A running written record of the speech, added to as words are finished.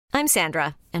I'm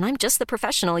Sandra, and I'm just the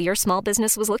professional your small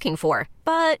business was looking for.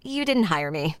 But you didn't hire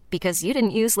me because you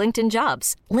didn't use LinkedIn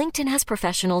Jobs. LinkedIn has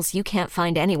professionals you can't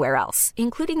find anywhere else,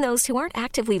 including those who aren't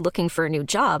actively looking for a new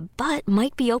job, but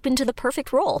might be open to the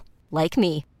perfect role, like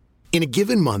me. In a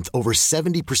given month, over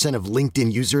 70% of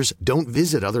LinkedIn users don't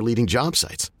visit other leading job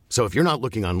sites. So if you're not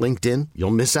looking on LinkedIn,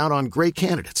 you'll miss out on great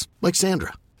candidates like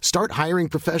Sandra. Start hiring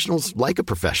professionals like a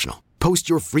professional. Post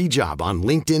your free job on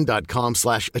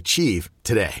linkedin.com/achieve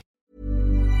today.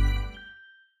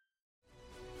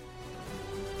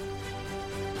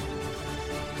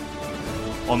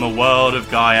 On the world of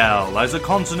Gael lies a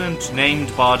continent named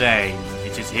Bardain.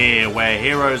 It is here where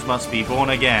heroes must be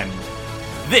born again.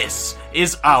 This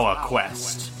is our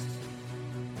quest.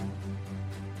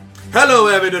 Hello,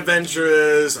 avid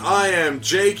adventurers. I am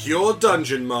Jake, your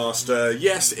dungeon master.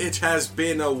 Yes, it has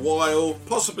been a while,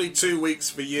 possibly 2 weeks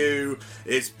for you.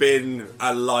 It's been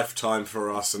a lifetime for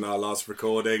us in our last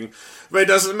recording. But it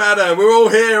doesn't matter, we're all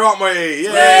here, aren't we?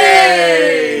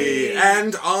 Yay!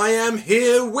 And I am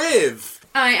here with...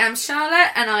 I am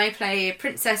Charlotte, and I play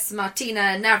Princess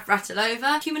Martina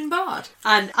Navratilova, human bard.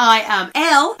 And I am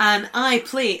Elle, and I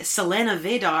play Selena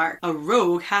Vedar, a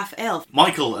rogue half-elf.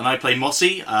 Michael, and I play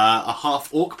Mossy, a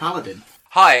half-orc paladin.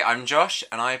 Hi, I'm Josh,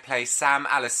 and I play Sam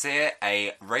Alasir,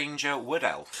 a ranger wood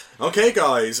elf. Okay,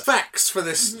 guys, facts for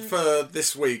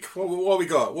this week. What we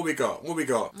got?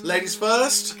 Ladies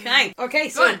first? Okay,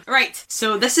 so, right.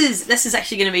 So this is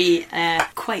actually going to be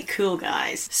quite cool,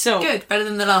 guys. So Good, better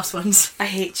than the last ones. I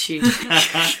hate you.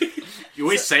 You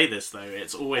always say this, though.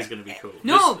 It's always going to be cool.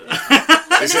 No!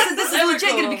 This is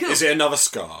legit going to be cool. Is it another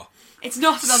scar? It's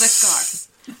not another scar.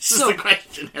 This is the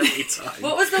question every time.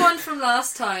 What was the one from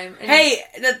last time? Hey,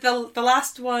 the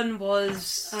last one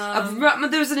was...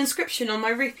 there was an inscription on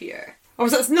my rapier. Or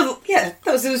was that... No, yeah,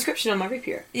 that was an inscription on my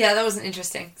rapier. Yeah, that wasn't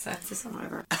interesting, so it's just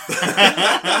whatever.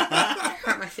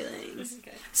 Hurt my feelings.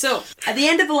 Okay. So, at the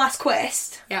end of the last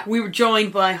quest, we were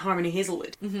joined by Harmony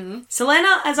Hazelwood. Mm-hmm.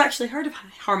 Selena has actually heard of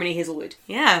Harmony Hazelwood.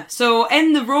 Yeah. So,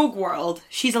 in the rogue world,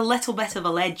 she's a little bit of a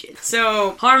legend.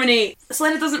 So, Selena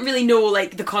doesn't really know,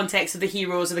 like, the context of the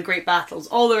heroes or the great battles.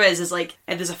 All there is, like,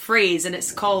 there's a phrase, and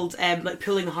it's called, like,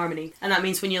 pulling a harmony. And that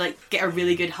means when you, like, get a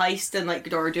really good heist and,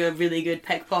 like, or do a really good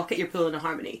pickpocket, you're pulling a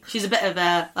harmony. She's a bit of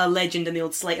a legend in the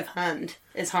old sleight of hand.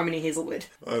 Is Harmony Hazelwood.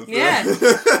 Yeah.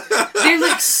 They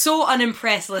look so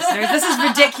unimpressed, listeners. This is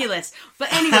ridiculous.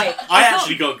 But anyway... I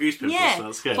actually got goose pimples, so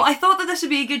that's good. But I thought that this would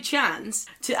be a good chance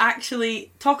to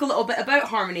actually talk a little bit about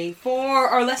Harmony for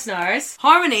our listeners.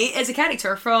 Harmony is a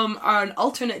character from an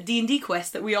alternate D&D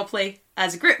quest that we all play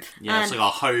as a group. Yeah, it's like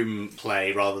our home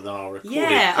play rather than our recorded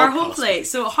podcast. Our home play. Play.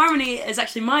 So Harmony is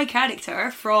actually my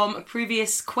character from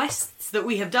previous quests that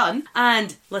we have done.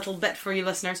 And, little bit for you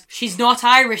listeners, she's not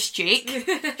Irish, Jake.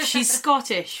 She's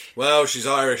Scottish. Well, she's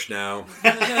Irish now.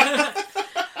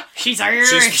 She's Irish.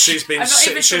 She's been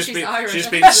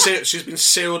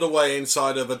sealed away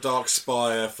inside of a dark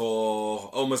spire for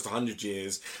almost 100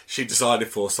 years. She decided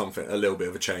for something, a little bit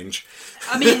of a change.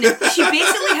 I mean, she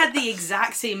basically had the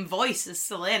exact same voice as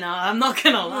Selena. I'm not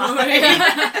gonna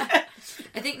lie.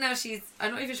 I think now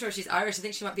I'm not even sure if she's Irish. I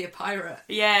think she might be a pirate.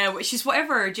 Yeah, she's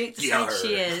whatever Jake decides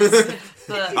she is.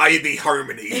 But... I be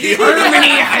Harmony.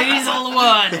 Harmony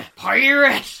Hazelwood.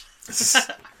 Pirate.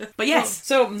 But yes,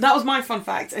 so that was my fun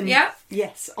fact. And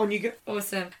yes, on you go.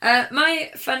 Awesome.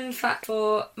 My fun fact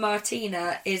for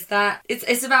Martina is that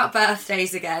it's about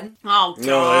birthdays again. Oh, God.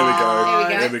 No,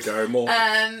 there we go. More.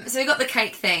 So we got the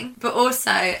cake thing, but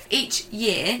also each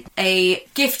year a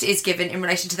gift is given in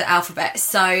relation to the alphabet.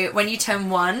 So when you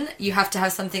turn 1, you have to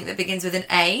have something that begins with an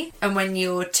A, and when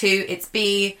you're 2, it's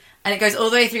B, and it goes all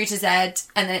the way through to Z,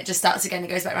 and then it just starts again and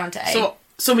goes back around to A.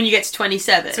 So when you get to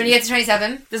 27... So when you get to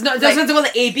 27... There's nothing to go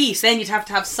with AB, so then you'd have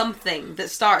to have something that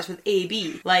starts with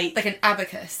AB. Like an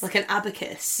abacus. Like an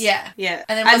abacus. Yeah. Yeah.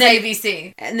 And then what's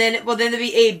ABC? And then there'd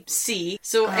be AC,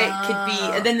 so it could be...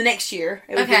 And then the next year,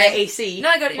 it would be like AC. No,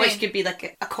 I got what you mean. Which could be like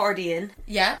an accordion.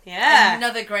 Yeah. Yeah.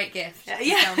 Another great gift.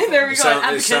 Yeah, there we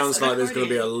go. It sounds like there's going to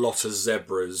be a lot of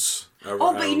zebras around.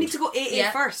 Oh, but you need to go AA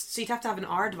first, so you'd have to have an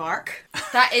aardvark.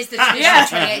 That is the traditional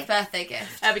 28th birthday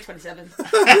gift. That'd be 27.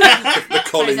 The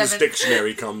Collins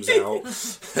Dictionary comes out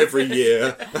every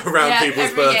year around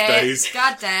people's birthdays. Year.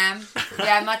 God damn.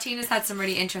 Yeah, Martina's had some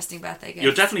really interesting birthday gifts.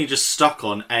 You're definitely just stuck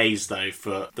on A's, though,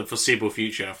 for the foreseeable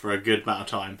future for a good amount of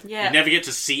time. Yeah. You never get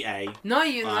to see A. No,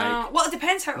 you know. Well, it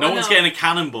depends how... No one's getting a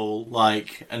cannonball,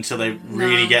 until they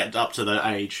really get up to their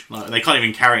age. They can't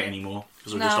even carry it anymore,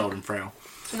 because we're just old and frail.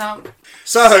 No.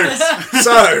 So,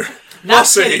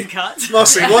 That's Mossy. getting cut.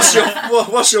 Mossy,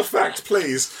 what's your fact,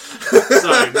 please?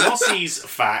 So, Mossy's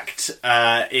fact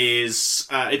is...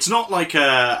 it's not like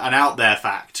an out there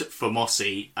fact for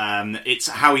Mossy. It's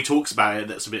how he talks about it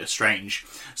that's a bit strange.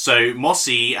 So,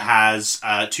 Mossy has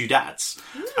 2 dads.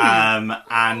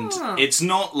 And it's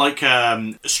not like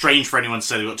strange for anyone to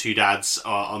say they've got 2 dads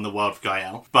on the world of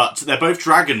Gael. But they're both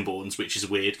Dragonborns, which is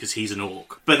weird because he's an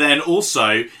orc. But then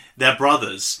also, they're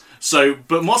brothers. So,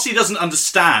 but Mossy doesn't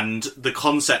understand the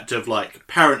concept of, like,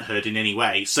 parenthood in any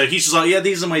way. So he's just like, yeah,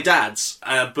 these are my dads,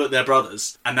 but they're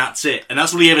brothers. And that's it. And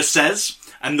that's all he ever says.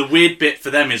 And the weird bit for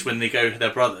them is when they go,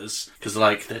 they're brothers. Because,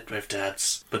 like, they're both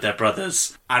dads, but they're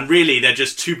brothers. And really, they're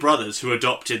just 2 brothers who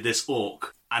adopted this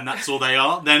orc. And that's all they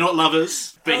are. They're not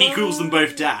lovers, but he calls them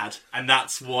both dad, and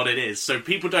that's what it is. So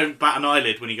people don't bat an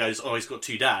eyelid when he goes, oh, he's got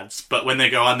 2 dads. But when they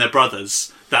go, and they're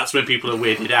brothers, that's when people are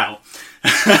weirded out.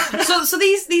 So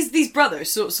these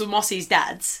brothers, so Mossy's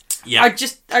dads, Yeah. are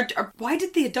just why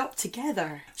did they adopt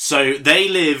together? So they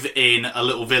live in a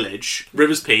little village,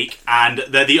 Rivers Peak, and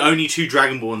they're the only 2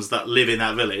 Dragonborns that live in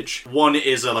that village. One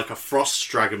is like a frost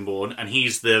Dragonborn, and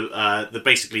he's the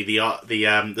basically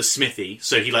the smithy.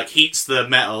 So he like heats the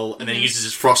metal and then he uses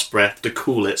his frost breath to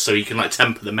cool it, so he can like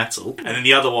temper the metal. And then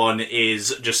the other one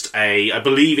is just I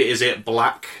believe it is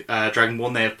black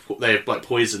Dragonborn. They have like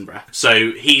poison breath.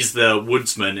 So he's the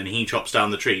woodsman and he chops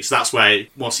down the trees. So that's where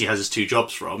Mossy has his 2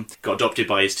 jobs from. Got adopted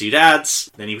by his 2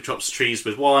 dads. Then he chops trees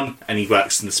with one, and he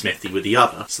works in the smithy with the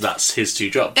other. So that's his 2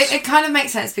 jobs. It kind of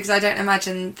makes sense because I don't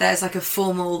imagine there's like a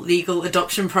formal legal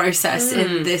adoption process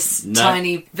in this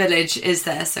tiny village, is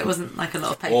there? So it wasn't like a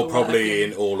lot of paperwork. Or probably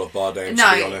in all of Bardane, No,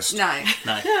 to be honest. no.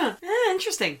 Yeah,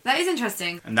 interesting. That is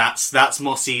interesting. And that's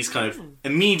Mossy's kind of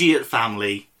immediate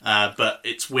family. But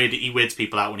it's weird. He weirds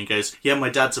people out when he goes, yeah, my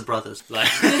dads are brothers. Like,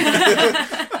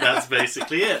 that's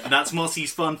basically it. And that's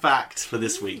Mossy's fun fact for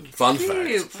this week. Fun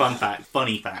fact. Fun fact.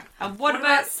 Funny fact. And What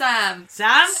about Sam?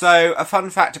 Sam? So, a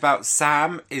fun fact about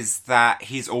Sam is that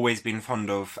he's always been fond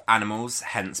of animals,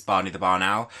 hence Barney the Barn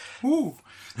Owl. Ooh.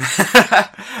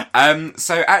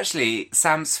 So actually,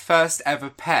 Sam's first ever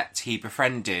pet he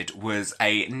befriended was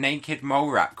a naked mole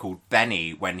rat called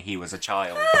Benny when he was a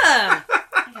child.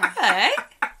 Okay.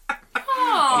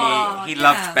 He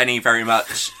loved Benny very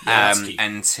much that's cute.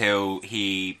 until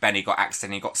Benny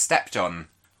accidentally got stepped on.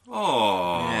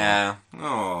 Oh. Yeah.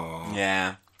 Oh.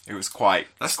 Yeah. It was quite...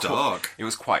 That's dark. It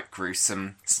was quite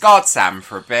gruesome. Scarred Sam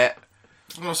for a bit.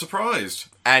 I'm not surprised.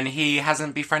 And he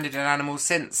hasn't befriended an animal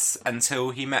since until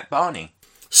he met Barney.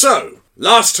 So,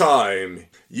 last time,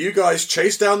 you guys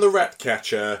chased down the rat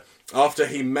catcher after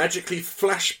he magically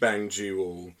flashbanged you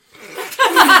all.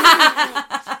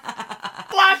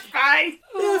 Flashbang!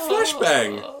 Yeah,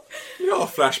 flashbang. You know what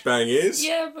a flashbang is?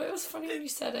 Yeah, but it was funny when you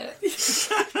said it. It's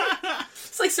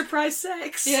like surprise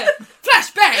sex. Yeah.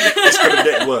 Flashbang! It's going to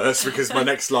get worse because my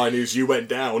next line is you went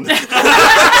down.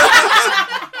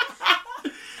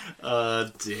 Oh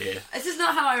dear. This is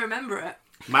not how I remember it.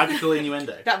 Magical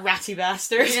innuendo. That ratty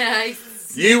bastard. Yeah.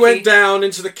 You went down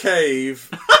into the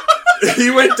cave.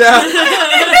 You went down...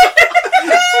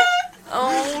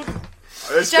 Oh,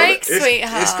 It's Jake, gonna,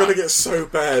 sweetheart. It's going to get so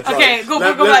bad. Okay, go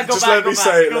back. Let me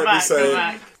say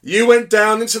it. You went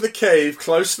down into the cave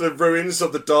close to the ruins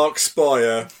of the Dark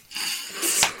Spire.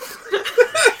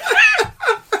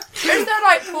 Is that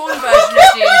like porn version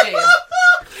of D&D?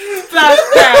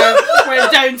 Flashbang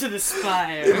went down to the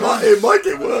spire. It might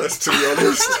get worse, to be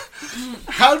honest.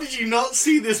 How did you not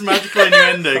see this magical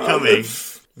innuendo coming?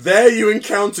 There you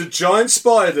encountered giant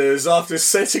spiders. After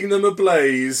setting them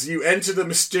ablaze, you entered the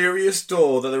mysterious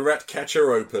door that the rat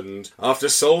catcher opened. After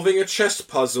solving a chest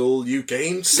puzzle, you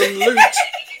gained some loot.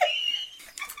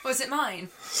 Was it mine?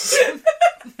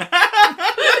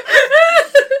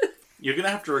 You're going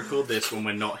to have to record this when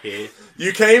we're not here.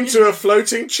 You came to a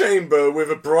floating chamber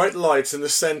with a bright light in the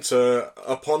centre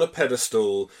upon a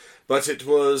pedestal, but it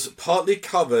was partly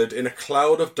covered in a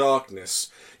cloud of darkness.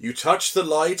 You touched the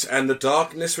light and the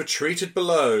darkness retreated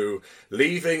below,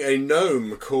 leaving a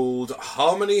gnome called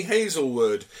Harmony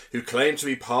Hazelwood, who claimed to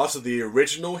be part of the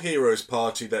original heroes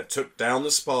party that took down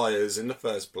the spires in the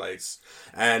first place.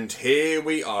 And here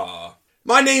we are.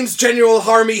 My name's General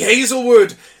Harmony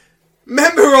Hazelwood,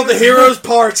 member of the heroes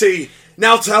party.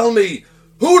 Now tell me,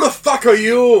 who the fuck are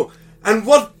you? And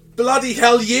what bloody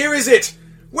hell year is it?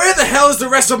 Where the hell is the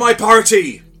rest of my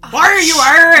party? Why are you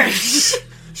Irish?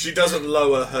 She doesn't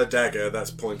lower her dagger that's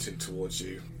pointing towards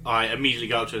you. I immediately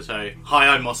go up to her and say, hi,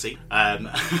 I'm Mossy.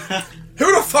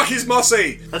 Who the fuck is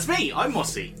Mossy? That's me, I'm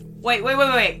Mossy. Wait.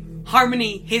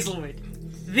 Harmony Hazelwood.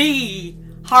 The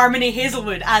Harmony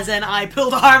Hazelwood, as in I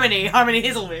pulled a Harmony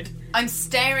Hazelwood. I'm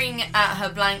staring at her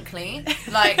blankly,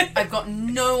 like I've got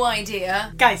no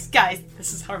idea. Guys,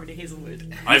 this is Harmony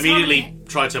Hazelwood. I immediately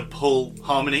try to pull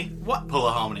Harmony. What? Pull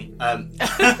her Harmony. Oh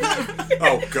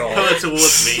Pull god. her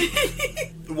towards me.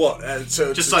 What?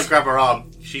 Just like grab her arm.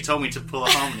 She told me to pull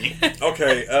her Harmony.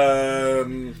 Okay,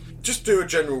 just do a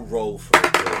general roll for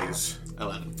it, please.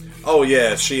 11. Oh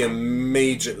yeah, she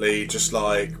immediately just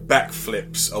like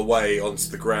backflips away onto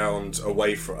the ground,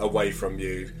 away from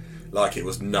you, like it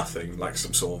was nothing, like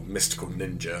some sort of mystical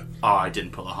ninja. Oh, I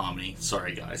didn't pull a Harmony.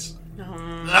 Sorry, guys.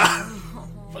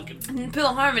 Fucking pull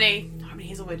a Harmony. Harmony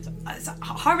Hazelwood.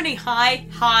 Harmony, hi.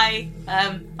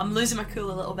 I'm losing my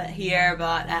cool a little bit here,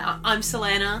 but I'm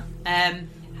Selena.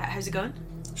 How's it going?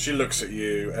 She looks at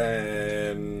you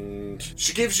and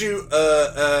she gives you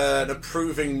an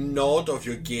approving nod of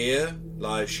your gear.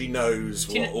 Like she knows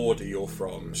what order you're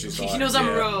from. She knows I'm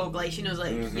a rogue. Like she knows,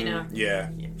 like you know. Yeah.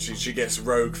 She gets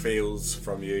rogue feels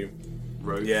from you.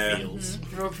 Rogue feels.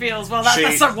 Rogue feels. Well,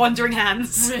 that's our wandering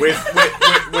hands. With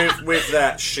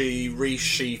that, she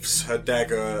resheaths her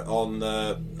dagger on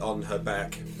her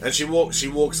back, and she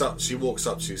walks up to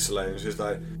you, Selene. She's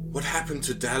like, "What happened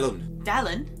to Dallin?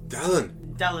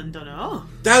 Dallin, don't know.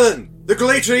 Dallin, the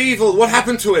greater evil. What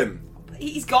happened to him?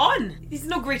 He's gone. He's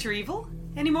no greater evil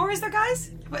anymore, is there, guys?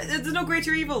 There's no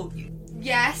greater evil.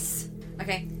 Yes.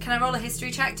 Okay, can I roll a history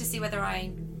check to see whether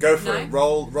I... Go for it.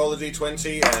 Roll a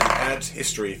d20 and add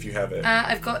history if you have it.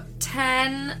 I've got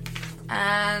 10,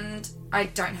 and I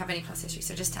don't have any plus history,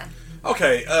 so just 10.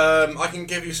 Okay, I can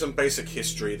give you some basic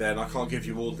history then. I can't give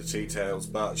you all the details,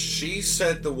 but she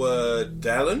said the word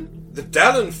Dallin. The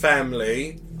Dallin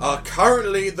family are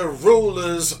currently the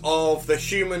rulers of the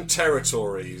human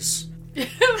territories.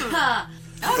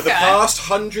 For the past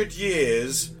 100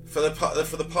 years, for the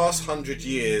past 100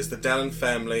 years, the Dallin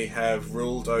family have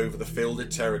ruled over the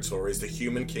fielded territories, the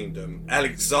human kingdom.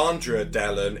 Alexandra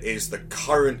Dallin is the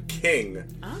current king.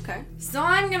 Okay. So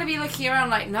I'm going to be looking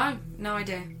around like, no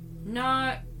idea.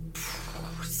 No.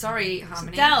 Sorry,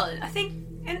 Harmony. Dallin, I think...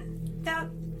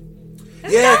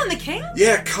 Is Yeah. Dallin the king?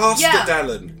 Yeah, Caster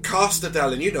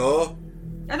Dallin, you know.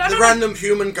 The random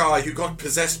human guy who got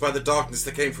possessed by the darkness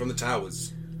that came from the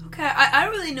towers. Okay, I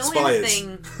don't really know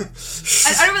anything.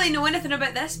 I don't really know anything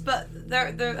about this, but I think they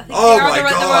are the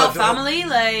royal family.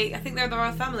 Like, I think they're the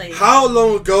royal family. How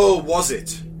long ago was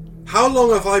it? How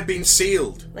long have I been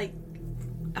sealed? Like,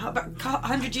 about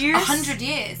 100 years? 100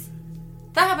 years?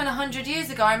 That happened 100 years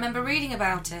ago. I remember reading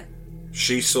about it.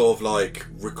 She sort of like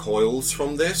recoils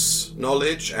from this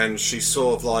knowledge, and she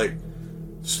sort of like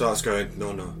starts going,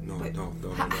 no.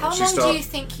 How long do you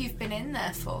think you've been in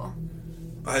there for?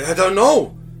 I don't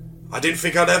know. I didn't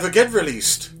think I'd ever get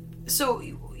released. So,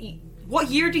 what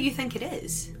year do you think it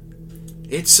is?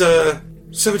 It's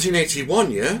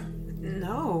 1781, yeah?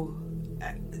 No,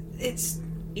 it's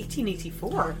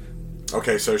 1884.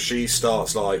 Okay, so she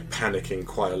starts like panicking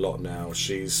quite a lot now.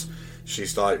 She's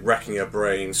like racking her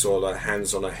brain, sort of like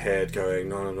hands on her head, going,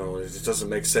 no, it doesn't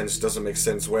make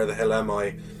sense. Where the hell am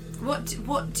I?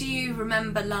 What do you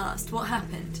remember last? What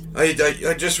happened? I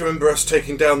just remember us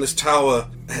taking down this tower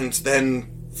and then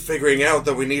figuring out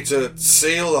that we need to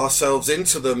seal ourselves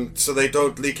into them so they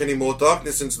don't leak any more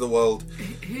darkness into the world.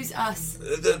 Who's us?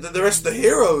 The rest of the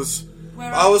heroes.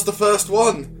 I was the first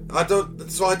one. I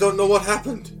don't know what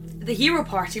happened. The hero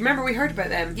party. Remember we heard about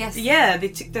them? Yes. Yeah, they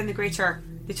took down the greater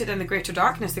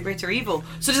darkness, the greater evil.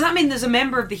 So does that mean there's a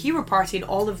member of the hero party in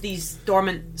all of these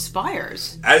dormant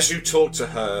spires? As you talk to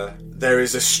her, there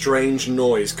is a strange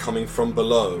noise coming from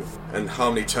below, and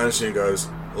Harmony turns to you and goes,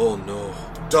 "Oh no."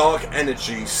 Dark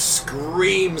energy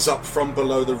screams up from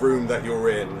below the room that you're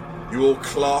in. You all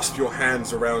clasp your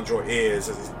hands around your ears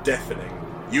as it's deafening.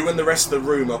 You and the rest of the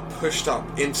room are pushed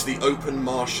up into the open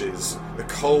marshes. The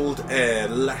cold air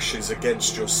lashes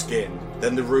against your skin.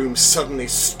 Then the room suddenly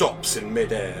stops in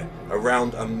midair,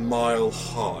 around a mile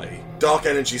high. Dark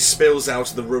energy spills out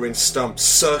of the ruined stump,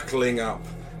 circling up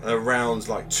and around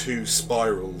like two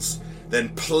spirals, then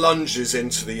plunges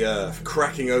into the earth,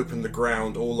 cracking open the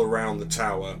ground all around the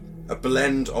tower. A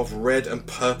blend of red and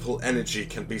purple energy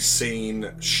can be seen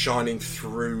shining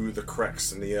through the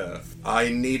cracks in the earth. I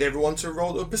need everyone to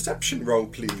roll a perception roll,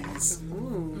 please.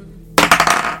 Ooh.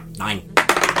 9.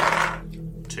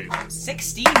 2.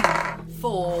 16.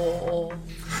 4.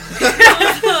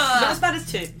 Not as bad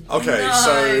as 2. Okay,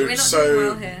 No, we're not so doing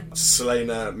well here.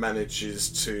 Selena manages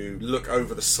to look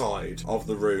over the side of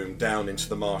the room down into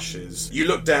the marshes. You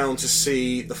look down to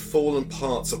see the fallen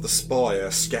parts of the spire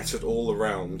scattered all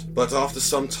around, but after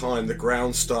some time the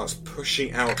ground starts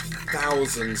pushing out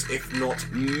thousands, if not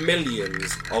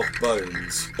millions, of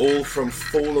bones, all from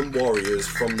fallen warriors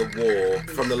from the war.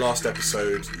 From the last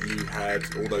episode, you had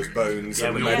all those bones. Yeah,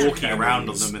 and we the were magic walking around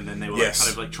on cannons. them, and then they were Yes.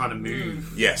 kind of like trying to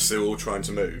move. Yes, they're all trying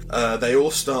to move. They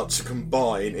all start to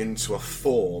combine into a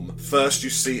form. First you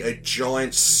see a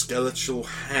giant skeletal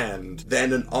hand,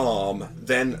 then an arm,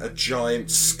 then a giant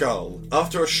skull.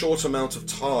 After a short amount of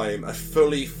time, a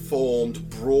fully formed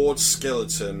broad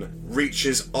skeleton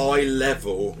reaches eye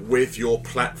level with your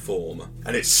platform,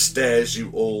 and it stares you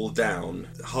all down.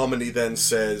 Harmony then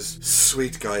says,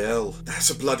 "Sweet Gael, that's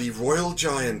a bloody royal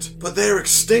giant, but they're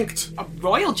extinct." A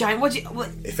royal giant? What?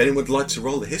 If anyone would like to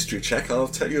roll the history check, I'll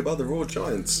tell you about the royal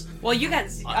giants. Well, you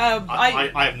guys... I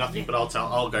have nothing, but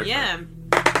I'll go Yeah. for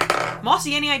it.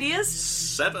 Mossy, any ideas?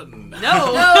 7. No.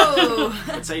 No!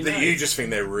 I'd say no. You just think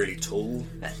they're really tall.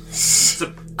 It's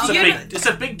a Yeah. it's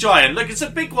a big giant. Look, it's a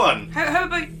big one. How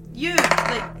about you,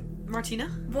 like,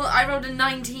 Martina? Well, I rolled a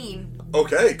 19.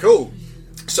 Okay, cool.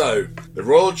 So, the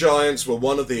Royal Giants were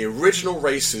one of the original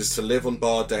races to live on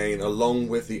Bardane along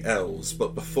with the Elves,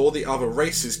 but before the other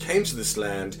races came to this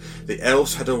land, the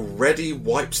Elves had already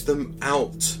wiped them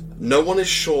out. No one is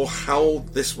sure how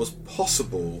this was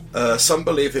possible. Some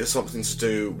believe it's something to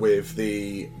do with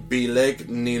the Beleg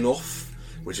Ninoth,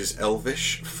 which is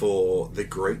Elvish for the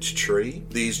Great Tree.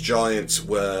 These giants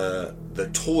were the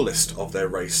tallest of their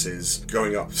races,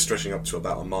 stretching up to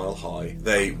about a mile high.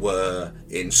 They were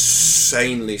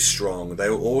insanely strong.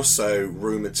 They were also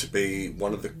rumoured to be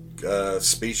one of the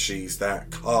species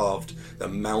that carved the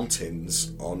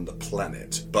mountains on the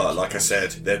planet. But like I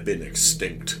said, they've been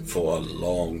extinct for a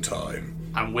long time.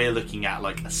 And we're looking at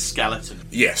like a skeleton.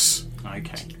 Yes.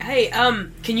 Okay. Hey,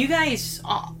 can you guys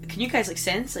like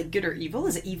sense like good or evil?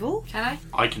 Is it evil? Can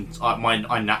I? I can.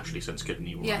 I naturally sense good and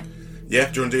evil. Yeah. Yeah,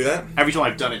 do you want to do that? Every time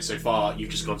I've done it so far,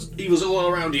 you've just gone evil's all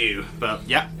around you. But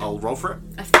yeah, I'll roll for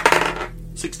it.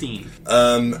 16.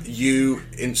 You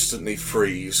instantly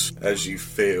freeze as you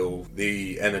feel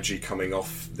the energy coming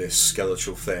off this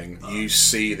skeletal thing. You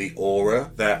see the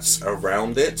aura that's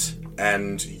around it,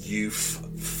 and you've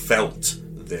felt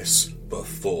this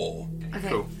before. Okay.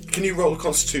 Cool. Can you roll a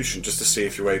constitution just to see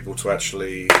if you're able to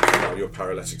actually come out of your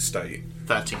paralytic state?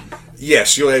 13.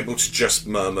 Yes, you're able to just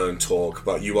murmur and talk,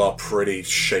 but you are pretty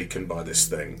shaken by this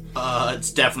thing.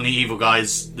 It's definitely evil,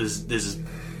 guys. This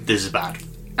is bad.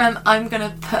 I'm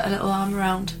gonna put a little arm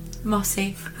around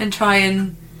Mossy and try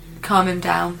and calm him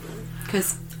down,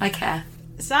 because I care.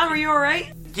 Sam, are you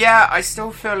alright? Yeah, I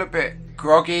still feel a bit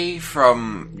groggy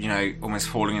from, almost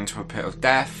falling into a pit of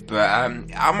death, but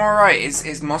I'm alright.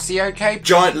 Is Mossy okay?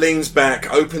 Giant leans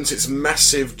back, opens its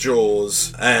massive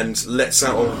jaws, and lets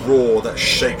out a roar that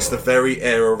shakes the very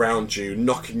air around you,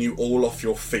 knocking you all off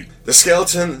your feet. The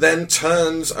skeleton then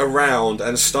turns around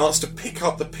and starts to pick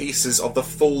up the pieces of the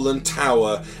fallen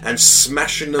tower and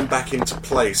smashing them back into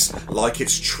place like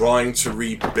it's trying to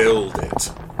rebuild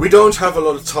it. We don't have a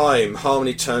lot of time.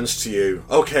 Harmony turns to you.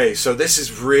 Okay, so this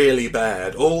is really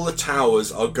bad. All the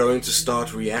towers are going to start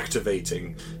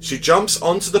reactivating. She jumps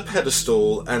onto the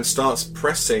pedestal and starts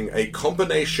pressing a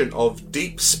combination of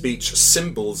deep speech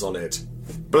symbols on it.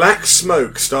 Black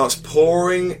smoke starts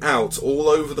pouring out all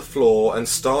over the floor and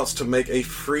starts to make a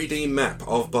 3D map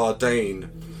of Bardane.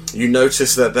 You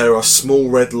notice that there are small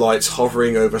red lights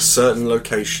hovering over certain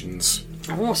locations.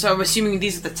 Oh, so I'm assuming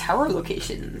these are the tower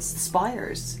locations, the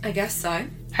spires. I guess so.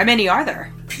 How many are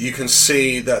there? You can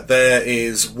see that there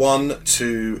is one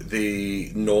to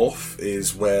the north,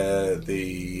 is where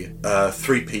the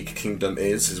Three Peak Kingdom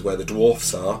is where the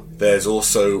dwarfs are. There's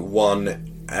also one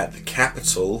at the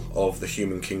capital of the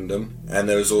human kingdom, and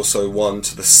there's also one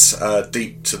to the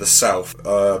deep to the south,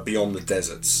 beyond the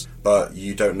deserts. But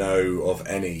you don't know of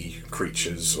any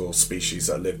creatures or species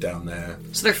that live down there.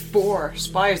 So there are 4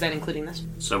 spires then, including this.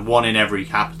 So one in every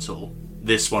capital.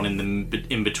 This one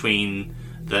in between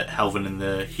the Helven and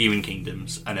the human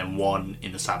kingdoms, and then one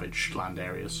in the Savage land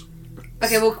areas.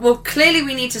 Okay, well, clearly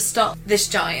we need to stop this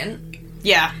giant,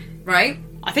 Yeah, right?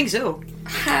 I think so.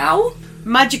 How?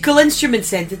 Magical instrument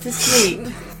sent it to sleep.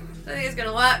 I think it's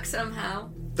gonna work somehow.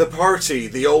 The party,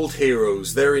 the old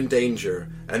heroes, they're in danger,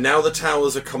 and now the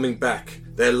towers are coming back.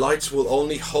 Their lights will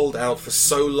only hold out for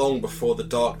so long before the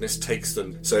darkness takes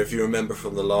them. So if you remember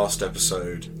from the last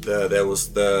episode, there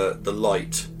was the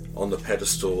light on the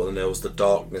pedestal, and there was the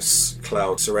darkness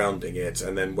cloud surrounding it,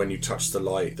 and then when you touched the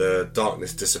light, the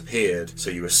darkness disappeared, so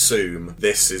you assume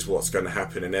this is what's going to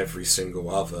happen in every single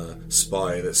other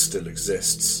spire that still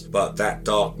exists. But that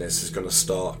darkness is going to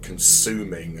start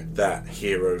consuming that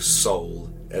hero's soul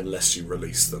unless you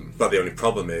release them. But the only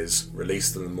problem is,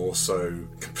 release them also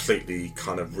completely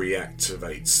kind of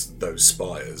reactivates those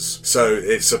spires. So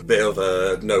it's a bit of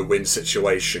a no-win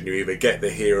situation. You either get the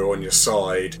hero on your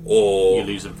side, or you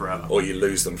lose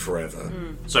them forever.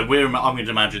 So I'm going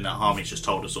to imagine that Harmony's just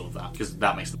told us all of that, because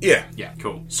that makes... Yeah. Yeah,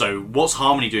 cool. So what's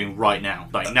Harmony doing right now?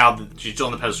 Like, now that she's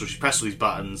on the pedestal, she's pressed all these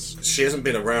buttons. She hasn't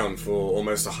been around for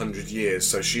almost 100 years,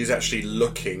 so she's actually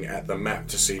looking at the map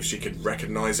to see if she could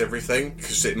recognise everything,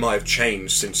 because it might have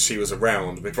changed since she was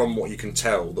around, but from what you can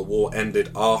tell, the war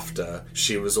ended after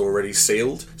she was already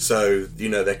sealed, so,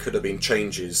 there could have been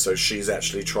changes, so she's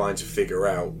actually trying to figure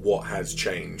out what has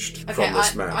changed from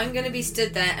this map. I'm going to be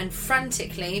stood there and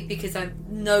frantically, because I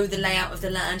know the layout of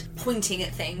the land, pointing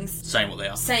at things. Saying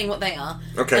what they are.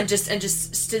 Okay. And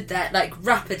just stood there, like,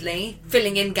 rapidly,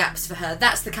 filling in gaps for her.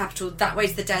 That's the capital, that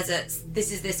way's the deserts,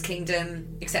 this is this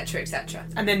kingdom, etc, etc.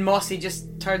 And then Mossy just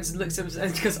turns and looks at him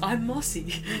and goes, I'm Mossy.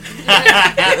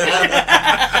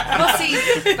 Mossy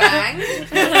bang.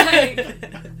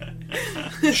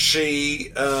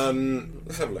 She,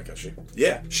 let's have a look, actually.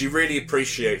 Yeah, she really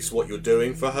appreciates what you're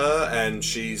doing for her, and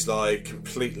she's, like,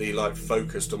 completely, like,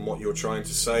 focused on what you're trying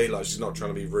to say. Like, she's not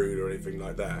trying to be rude or anything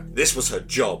like that. This was her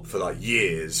job for, like,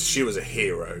 years. She was a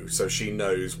hero, so she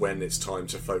knows when it's time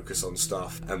to focus on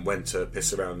stuff and when to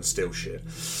piss around and steal shit.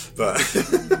 But,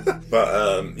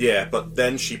 but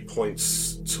then she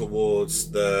points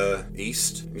towards the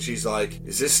east, and she's like,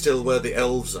 is this still where the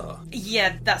elves are?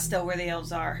 Yeah, that's still where the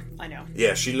elves are. I know.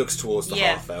 Yeah, she looks towards the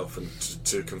half-elf and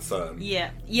to confirm.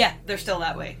 Yeah, they're still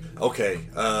that way. Okay,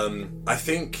 I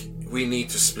think we need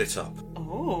to split up.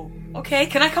 Oh, okay,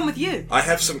 can I come with you? I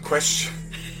have some questions.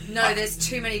 No, there's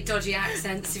too many dodgy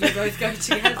accents if you both go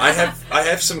together. I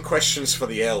have some questions for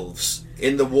the elves.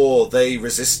 In the war, they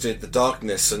resisted the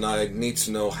darkness, and I need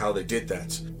to know how they did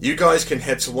that. You guys can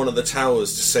head to one of the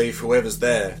towers to save whoever's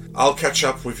there. I'll catch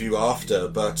up with you after,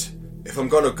 but if I'm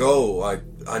gonna go,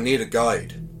 I need a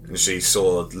guide. And she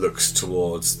sort of looks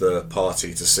towards the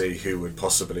party to see who would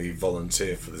possibly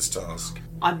volunteer for this task.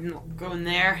 I'm not going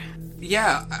there.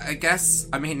 Yeah, I guess,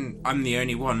 I'm the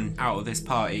only one out of this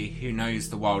party who knows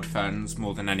the Wild Ferns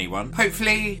more than anyone.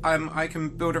 Hopefully, I can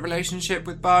build a relationship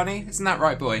with Barney. Isn't that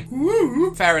right, boy?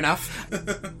 Woo! Fair enough.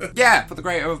 Yeah, for the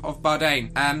great of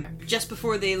Bardane. Just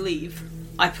before they leave,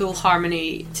 I pull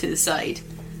Harmony to the side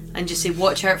and just say,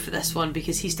 watch out for this one,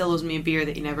 because he still owes me a beer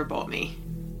that he never bought me.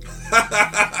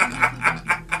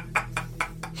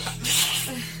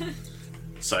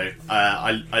 So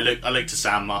I look to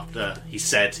Sam after he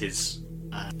said his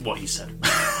what he said,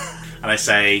 and I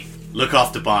say, look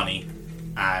after Barney,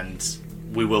 and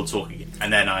we will talk again.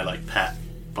 And then I pet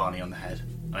Barney on the head,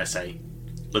 and I say,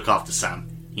 look after Sam.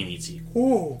 He needs you.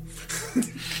 Oh.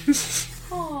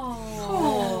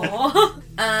 Aww.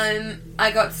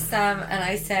 I got to Sam and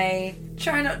I say,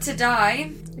 try not to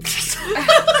die.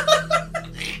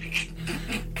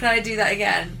 Can I do that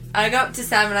again? I go up to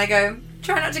Sam and I go,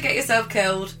 try not to get yourself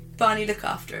killed. Barney, look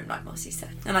after him, like Mossy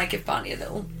said. And I give Barney a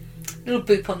little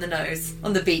boop on the nose,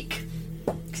 on the beak.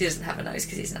 Because he doesn't have a nose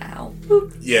because he's an owl.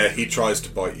 Boop. Yeah, he tries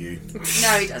to bite you.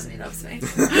 No, he doesn't. He loves me.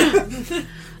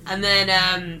 And then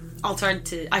I turn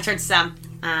to Sam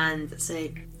and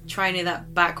say, try any of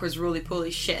that backwards roly-poly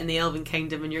shit in the Elven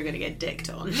Kingdom and you're going to get dicked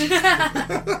on.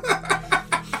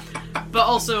 But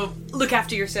also, look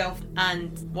after yourself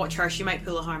and watch her. She might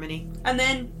pull a Harmony. And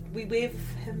then we wave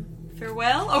him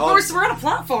farewell. Of course, we're on a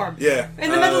platform. Yeah. In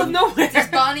the middle of nowhere. Does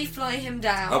Barney fly him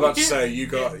down? I'm about to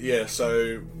say,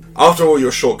 so after all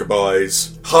your short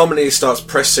goodbyes, Harmony starts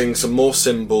pressing some more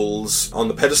symbols on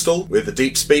the pedestal with the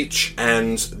deep speech,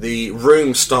 and the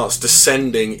room starts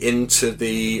descending into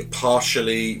the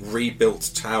partially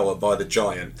rebuilt tower by the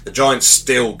giant. The giant's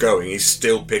still going, he's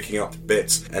still picking up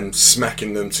bits and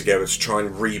smacking them together to try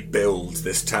and rebuild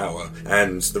this tower,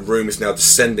 and the room is now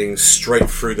descending straight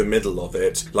through the middle of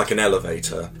it like an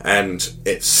elevator, and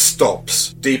it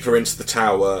stops deeper into the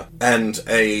tower, and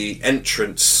a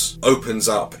entrance opens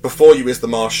up. Before you is the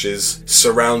marshes,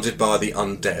 surrounded by the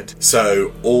undead.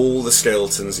 So all the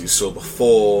skeletons you saw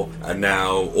before are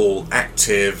now all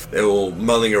active, they're all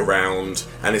mulling around,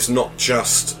 and it's not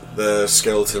just the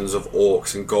skeletons of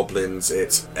orcs and goblins,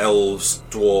 it's elves,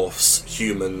 dwarfs,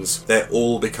 humans. They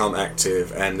all become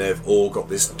active, and they've all got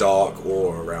this dark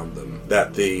aura around them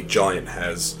that the giant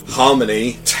has.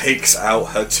 Harmony takes out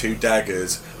her 2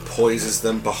 daggers, poises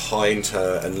them behind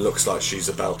her and looks like she's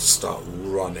about to start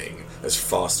running as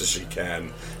fast as she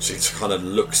can. She kind of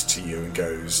looks to you and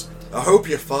goes, I hope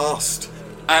you're fast.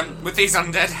 With these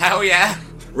undead, hell yeah.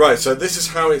 Right, so this is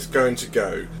how it's going to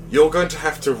go. You're going to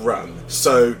have to run.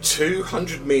 So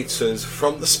 200 metres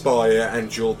from the spire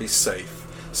and you'll be safe.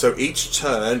 So each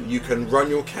turn you can run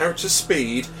your character's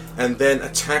speed and then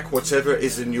attack whatever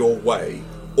is in your way.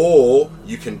 Or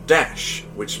you can dash,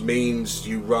 which means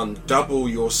you run double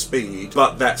your speed,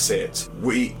 but that's it.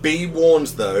 Be warned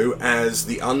though, as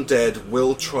the undead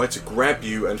will try to grab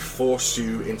you and force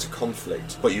you into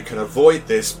conflict, but you can avoid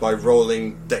this by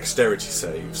rolling dexterity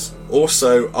saves.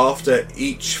 Also, after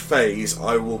each phase,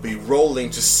 I will be rolling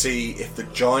to see if the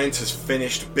giant has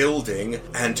finished building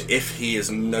and if he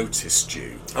has noticed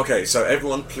you. Okay, so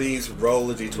everyone please roll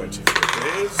a d20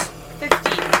 please.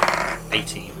 15.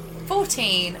 18.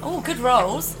 14. Oh, good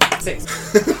rolls. 6.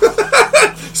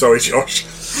 Sorry, Josh.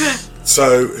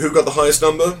 So, who got the highest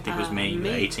number? It was me,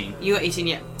 18. You got 18,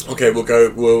 yeah. Okay,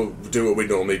 we'll do what we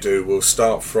normally do. We'll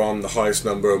start from the highest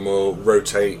number and we'll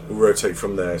rotate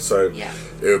from there. So, Yeah.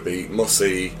 it'll be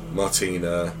Mossy,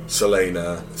 Martina,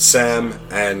 Selena, Sam,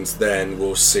 and then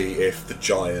we'll see if the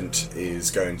giant is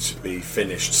going to be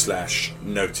finished /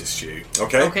 notice you.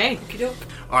 Okay? Okay.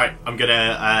 Alright, I'm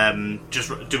gonna,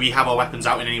 do we have our weapons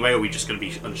out in any way, or are we just gonna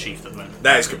be unsheathed at the moment?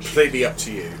 That is completely up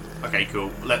to you. Okay,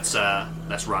 cool. Let's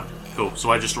run. Cool.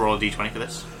 So I just roll a d20 for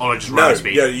this? Or I just No, run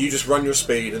speed? yeah, you just run your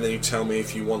speed and then you tell me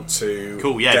if you want to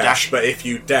Cool, yeah, dash. But if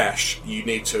you dash, you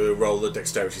need to roll a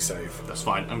dexterity save. That's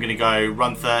fine. I'm gonna go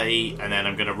run 30, and then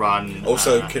I'm gonna run...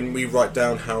 Also, can we write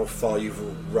down how far you've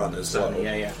run as well?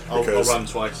 Yeah. I'll Because- run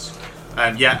twice.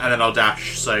 Yeah, and then I'll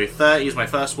dash. So 30 is my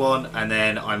first one, and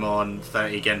then I'm on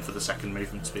 30 again for the second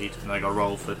movement speed. And I got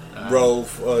roll for... Roll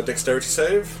dexterity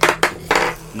save.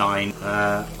 9.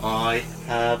 I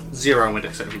have 0 on my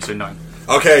dexterity, so 9.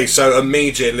 Okay, so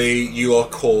immediately you are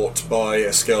caught by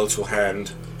a skeletal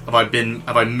hand. Have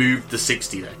I moved the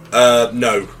 60 then?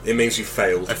 No, it means you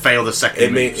failed. I failed the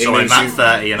second move, so I'm means at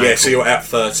 30 and yeah, I'm so you're at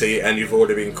 30 and you've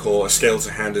already been caught. A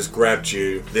skeleton hand has grabbed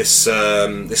you. This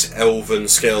elven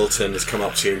skeleton has come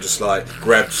up to you and just like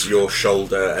grabs your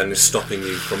shoulder and is stopping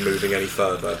you from moving any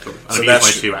further. I've used my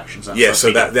 2 actions.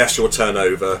 That's your turn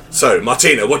over. So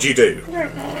Martina, what do you do?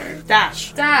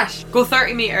 Dash. Go Go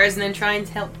 30 metres and then try and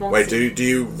help Mossy. Wait, do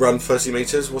you run 30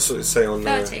 metres? What's it say on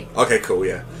 30. Okay, cool,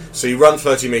 yeah. So you run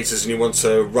 30 metres and you want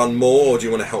to run more, or do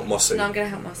you want to help Mossy? No, I'm going to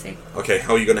help Mossy. Okay,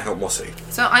 how are you going to help Mossy?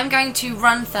 So I'm going to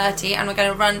run 30 and we're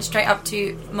going to run straight up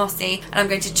to Mossy and I'm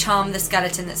going to charm the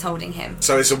skeleton that's holding him.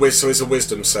 So it's a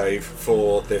wisdom save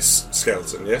for this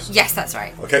skeleton, yes? Yes, that's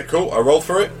right. Okay, cool. I rolled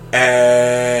for it,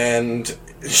 and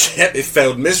yep, it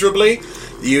failed miserably.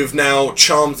 You've now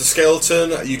charmed the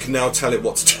skeleton. You can now tell it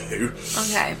what to do.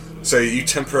 Okay. So you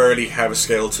temporarily have a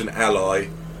skeleton ally,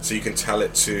 so you can tell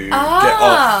it to get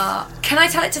off. Can I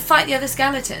tell it to fight the other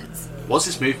skeletons? What's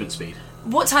its movement speed?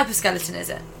 What type of skeleton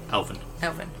is it? Elven.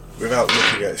 Elven. Without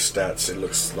looking at his stats, it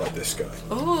looks like this guy.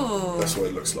 Ooh. That's what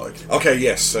it looks like. Okay,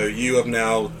 yes, so you have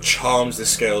now charmed the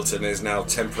skeleton and is now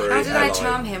temporary How did ally. I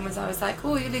charm him? Was I was like,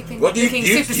 oh, you're looking What do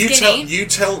super skinny. you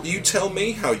tell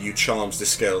me how you charmed the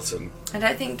skeleton. I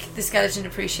don't think the skeleton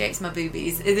appreciates my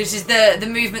boobies. This is the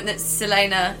movement that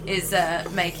Selena is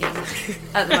making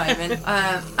at the moment.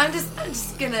 I'm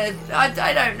just gonna.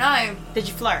 I don't know. Did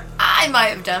you flirt? I might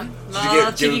have done.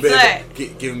 Did you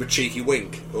give him a cheeky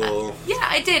wink, or? Yeah,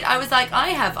 I did. I was like, I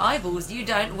have eyeballs. You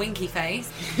don't, winky face.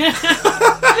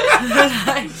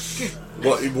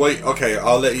 What? Wait. Okay,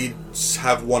 I'll let you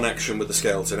have one action with the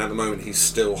skeleton. At the moment, he's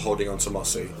still holding on to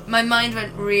Mossy. My mind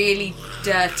went really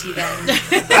dirty then.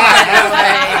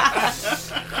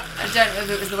 I don't know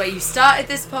if it was the way you started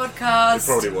this podcast. It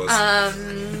probably was.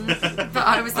 But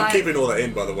I was I'm like, keeping all that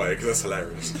in, by the way, because that's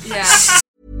hilarious. yeah.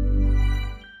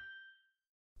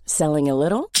 Selling a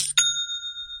little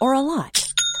or a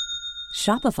lot?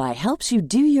 Shopify helps you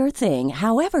do your thing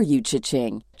however you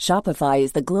cha-ching. Shopify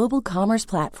is the global commerce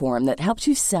platform that helps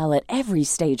you sell at every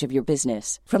stage of your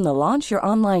business. From the launch your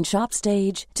online shop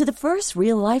stage to the first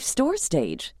real-life store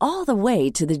stage, all the way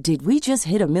to the did we just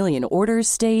hit a million orders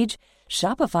stage.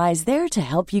 Shopify's there to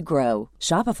help you grow.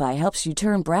 Shopify helps you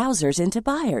turn browsers into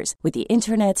buyers with the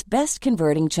internet's best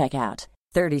converting checkout.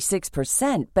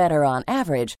 36% better on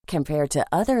average compared to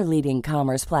other leading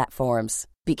commerce platforms.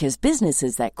 Because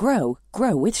businesses that grow,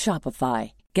 grow with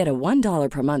Shopify. Get a $1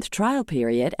 per month trial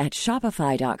period at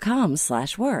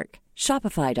shopify.com/work.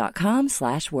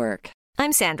 Shopify.com/work.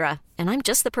 I'm Sandra, and I'm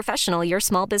just the professional your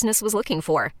small business was looking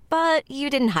for. But you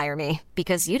didn't hire me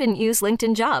because you didn't use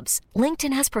LinkedIn Jobs.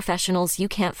 LinkedIn has professionals you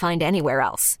can't find anywhere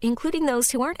else, including those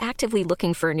who aren't actively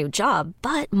looking for a new job,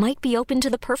 but might be open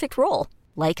to the perfect role,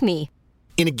 like me.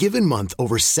 In a given month,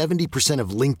 over 70%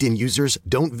 of LinkedIn users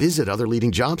don't visit other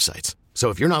leading job sites. So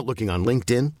if you're not looking on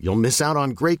LinkedIn, you'll miss out on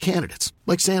great candidates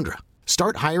like Sandra.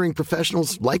 Start hiring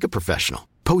professionals like a professional.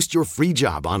 Post your free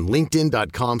job on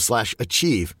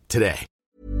linkedin.com/achieve today.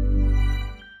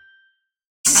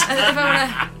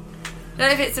 I don't know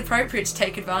if it's appropriate to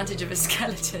take advantage of a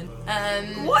skeleton.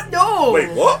 What? No!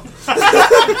 Wait, what?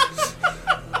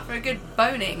 For a good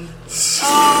boning.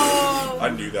 Oh! I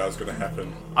knew that was going to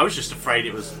happen. I was just afraid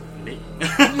it was me.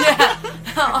 Yeah.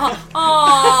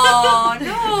 Oh,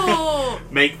 no!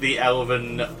 Make the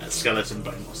elven skeleton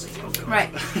bone mossy.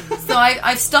 Right. So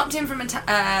I've stopped him from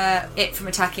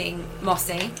attacking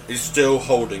Mossy. He's still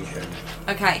holding him.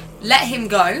 Okay. Let him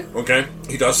go. Okay,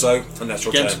 he does so, and that's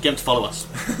your turn. Get him to follow us.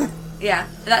 Yeah.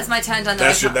 That's my turn done.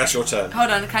 That's your turn. Hold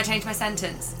on. Can I change my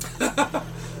sentence?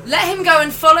 Let him go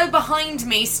and follow behind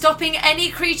me, stopping any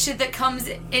creature that comes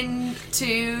in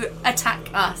to attack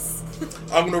us.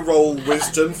 I'm going to roll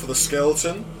wisdom for the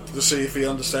skeleton to see if he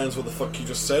understands what the fuck you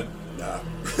just said. Nah.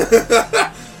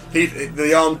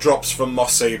 The arm drops from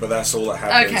Mossy, but that's all that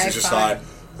happens. Okay, He's just fine.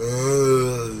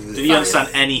 Did he understand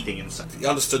anything in the He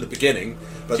understood the beginning,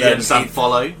 but Did he then understand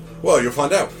follow? Well, you'll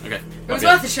find out. Okay. It was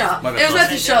worth a shot. It was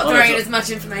worth a shot throwing in as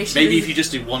much information. Maybe if you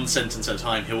just do one sentence at a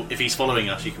time, if he's following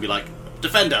us, you can be like,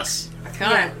 defend us.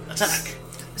 Yeah. Attack.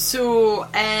 So,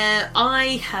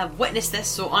 I have witnessed this,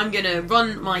 so I'm going to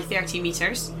run my 30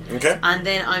 metres. Okay. And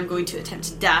then I'm going to attempt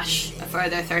to dash a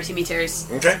further 30 metres.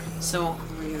 Okay. So,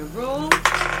 we're going to roll.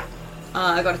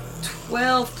 I got a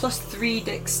 12 plus 3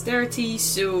 dexterity,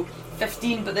 so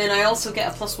 15, but then I also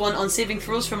get a +1 on saving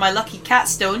throws for my lucky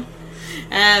catstone.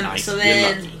 Nice, So you're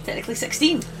then, lucky. technically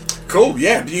 16. Cool,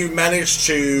 yeah. You managed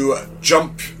to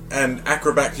jump and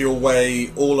acrobat your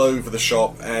way all over the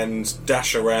shop and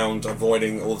dash around,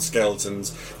 avoiding all the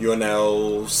skeletons. You are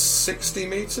now 60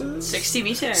 metres? 60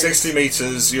 metres. 60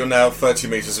 metres, you're now 30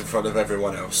 metres in front of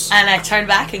everyone else. And I turn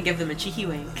back and give them a cheeky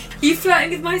wink. Are you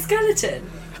flirting with my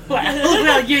skeleton?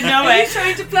 Well, you know Are you it.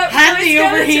 trying to flirt with my Handy over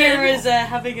skeleton? here is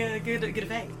having a good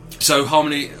effect. So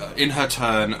Harmony, in her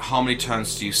turn, Harmony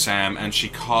turns to you, Sam, and she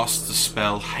casts the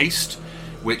spell Haste,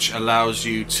 which allows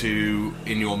you to,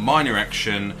 in your minor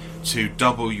action, to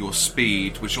double your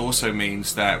speed, which also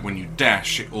means that when you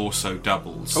dash, it also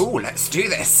doubles. Oh, let's do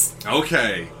this.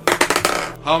 Okay.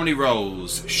 Harmony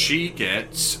rolls. She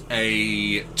gets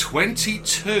a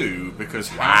 22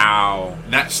 because Wow.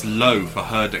 that's low for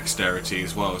her dexterity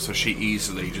as well. So she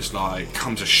easily just like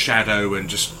comes a shadow and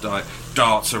just like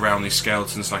darts around these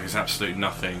skeletons like it's absolutely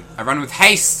nothing. I run with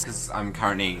haste because I'm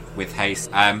currently with haste,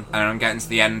 and I'm getting to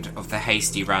the end of the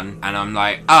hasty run, and I'm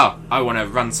like, oh, I want to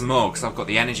run some more because I've got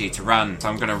the energy to run. So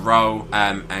I'm going to roll,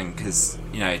 and because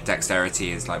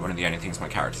dexterity is like one of the only things my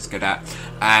character's good at,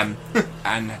 and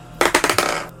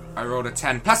I rolled a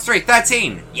 10 plus 3,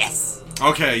 13. Yes.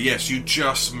 Okay, yes, you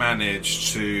just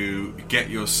managed to get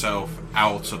yourself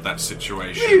out of that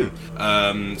situation.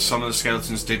 Some of the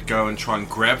skeletons did go and try and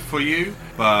grab for you,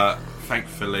 but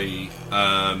thankfully,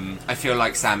 I feel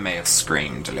like Sam may have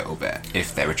screamed a little bit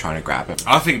if they were trying to grab him.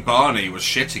 I think Barney was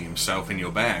shitting himself in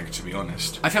your bag, to be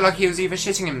honest. I feel like he was either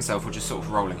shitting himself or just sort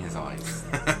of rolling his eyes.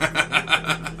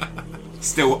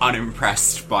 Still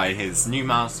unimpressed by his new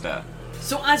master.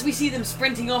 So as we see them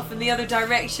sprinting off in the other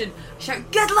direction, I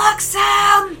shout, "Good luck,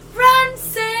 Sam! Run,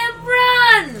 Sam,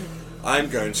 run!" I'm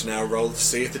going to now roll to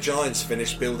see if the giants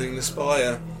finish building the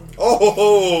spire.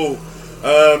 Oh!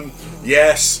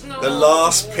 Yes, the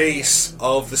last piece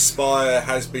of the spire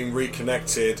has been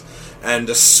reconnected, and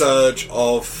a surge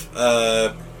of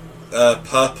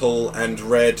purple and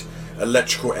red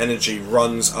electrical energy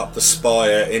runs up the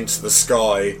spire into the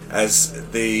sky as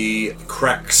the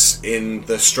cracks in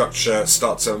the structure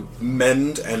start to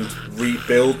mend and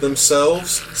rebuild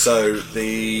themselves. So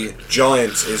the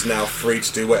giant is now free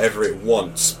to do whatever it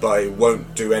wants, but it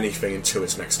won't do anything until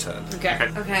its next turn.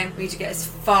 Okay, we need to get as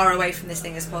far away from this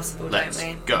thing as possible, Let's don't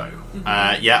we? go.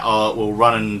 We'll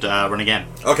run and run again.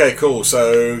 Okay, cool.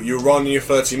 So you run your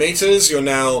 30 metres, you're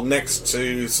now next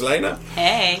to Selena.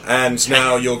 Hey. And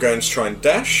now you're going to try and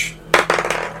dash.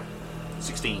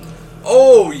 16.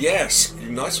 Oh yes,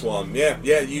 nice one. Yeah.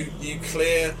 You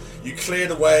clear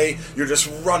the way. You're just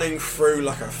running through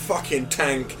like a fucking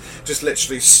tank, just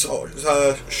literally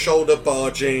shoulder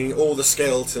barging all the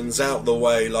skeletons out the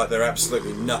way like they're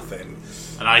absolutely nothing.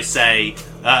 and I say,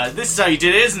 "This is how you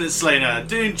did it, isn't it, Selena?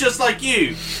 Doing just like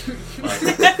you."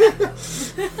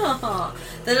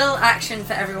 The little action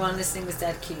for everyone listening was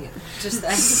dead cute. Just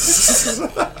there.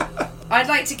 I'd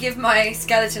like to give my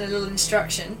skeleton a little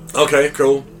instruction. Okay,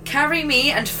 cool. Carry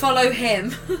me and follow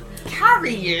him.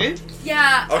 Carry you?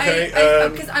 Yeah. Okay,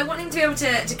 Because I want him to be able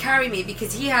to carry me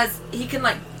because he can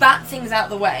like bat things out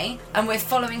the way, and we're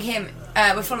following him.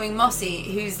 We're following Mossy,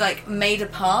 who's like made a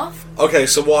path. Okay,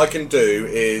 so what I can do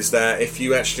is that if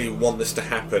you actually want this to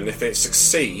happen, if it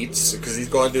succeeds, because he's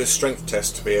got to do a strength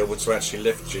test to be able to actually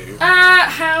lift you.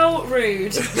 How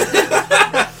rude.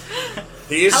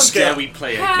 He is How scared. dare we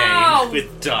play a How game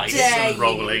with dice dare and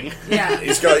rolling? Yeah.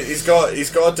 He's got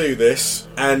to do this,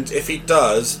 and if he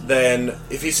does, then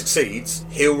if he succeeds,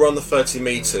 he'll run the 30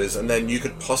 meters, and then you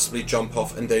could possibly jump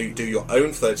off and do your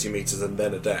own 30 meters and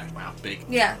then a dash. Wow, big.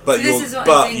 Yeah. But so this is what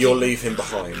I'm thinking. you'll leave him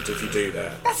behind if you do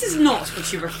that. This is not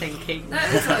what you were thinking. No,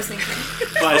 that's what I was thinking.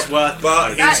 But it's worth. But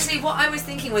he's, Actually, what I was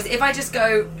thinking was if I just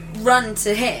go run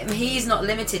to him, he's not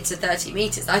limited to 30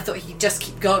 meters. I thought he'd just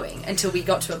keep going until we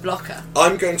got to a blocker.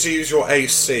 I'm going to use your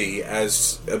AC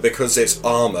as because it's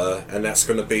armor, and that's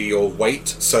going to be your weight.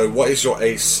 So, what is your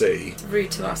AC?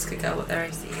 Rude to ask a girl what their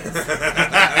AC is.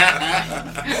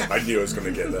 I knew I was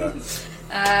going to get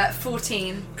that.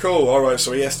 14. Cool. All right.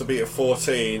 So he has to beat a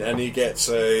 14, and he gets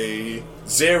a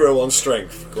 0 on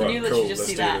strength. Can you literally cool. just Let's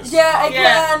see do that? this. Yeah, I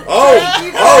can. You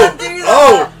Oh, can't do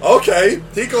that.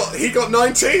 okay. He got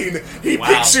 19. He Wow.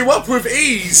 picks you up with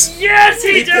ease. Yes,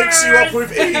 He picks you up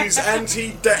with ease, and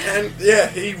he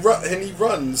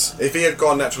runs. If he had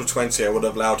got a natural 20, I would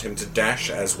have allowed him to dash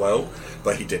as well,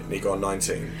 but he didn't. He got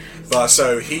 19. But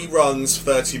so he runs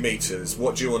 30 meters.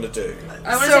 What do you want to do?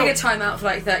 I want to take a timeout for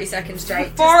like 30 seconds,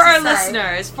 Jake. For our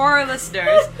listeners,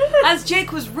 as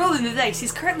Jake was rolling the dice,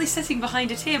 he's currently sitting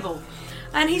behind a table,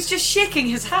 and he's just shaking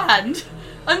his hand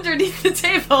underneath the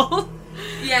table,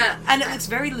 Yeah. and it looks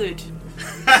very lewd.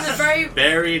 It's very.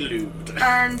 Very lewd.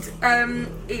 And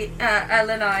Elle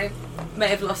and I may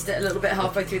have lost it a little bit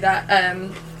halfway through that.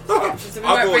 So we I weren't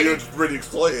thought really- you were really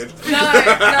excited. No,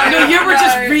 No, you were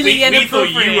just really We thought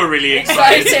inappropriate. you were really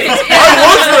excited. excited. I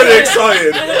was really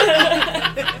excited.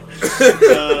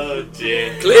 Oh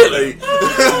dear. Clearly.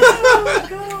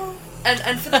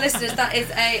 And for the listeners, that is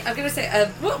I'm going to say,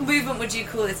 what movement would you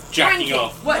call this? Jacking Wanking.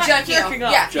 off. What, jacking off? Jerking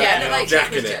off. Yeah, Jacking like off.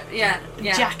 Jake was Jacking it.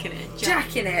 Yeah. Jacking it.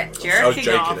 Jacking it. I was Jerking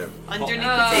jaking off him. underneath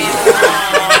Oh.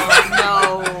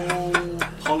 the table. No.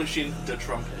 Polishing the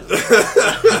trumpet.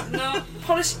 No,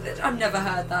 polish. I've never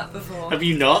heard that before. Have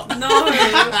you not? No.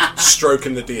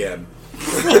 Stroking the DM.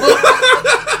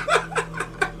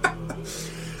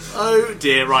 Oh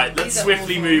dear. Right. Let's These are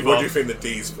swiftly awful. move What on. do you think the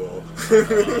D's for?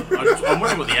 I'm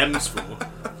wondering what the M's for.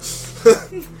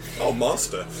 Oh,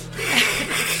 master.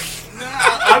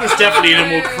 I was definitely in a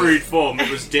more crude form. It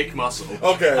was dick muscle.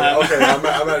 Okay.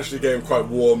 I'm actually getting quite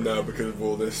warm now because of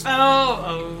all this.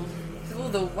 Oh. All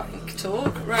the wank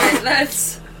talk. Right,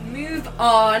 let's move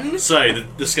on. So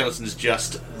the skeleton's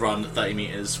just run 30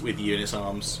 meters with you in its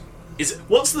arms.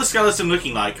 What's the skeleton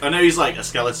looking like? I know he's like a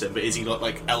skeleton, but is he got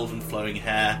like elven flowing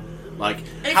hair? Like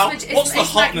what's the it's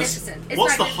hotness? magnificent. It's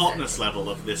What's the magnificent. hotness level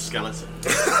of this skeleton?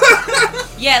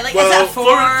 Yeah, like, Well, is that For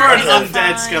four? an Is that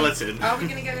undead five? skeleton. Are we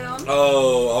going to go on?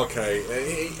 Oh,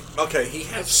 okay. He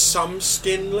has some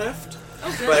skin left,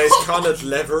 but it's kind of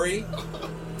leathery.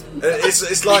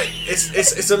 It's like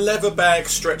it's a leather bag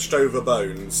stretched over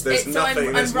bones. There's nothing.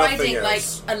 I'm There's nothing riding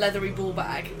else. like a leathery ball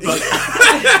bag.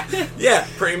 Yeah,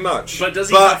 pretty much. But does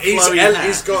he have flowy hair?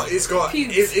 He's got.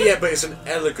 Pubes. Yeah, but it's an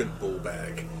elegant ball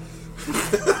bag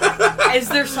Is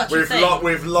there such a with thing?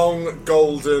 with long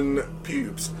golden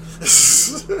pubes.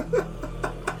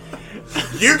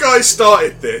 You guys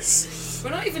started this.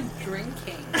 We're not even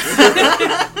drinking.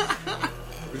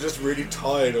 We're just really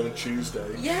tired on a Tuesday.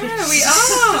 Yeah, we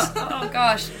are. Oh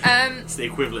gosh. It's the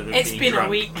equivalent of It's being been drunk.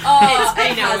 a week. Oh, It's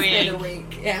been it has a been a week.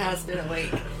 week. It has been a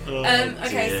week. Oh,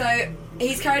 Okay, dear. so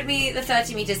he's carried me the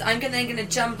 30 meters. I'm then going to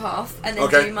jump off and then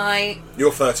Okay. do my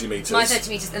You're 30 meters. 30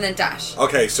 meters and then dash.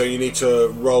 Okay, so you need to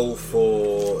roll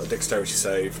for a dexterity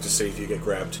save to see if you get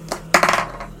grabbed.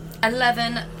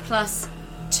 11 plus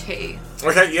 2.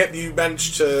 Okay, yep, you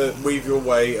managed to weave your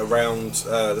way around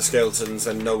the skeletons,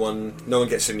 and no one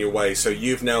gets in your way. So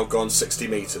you've now gone 60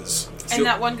 meters. So In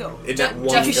that one go. in that Ju- one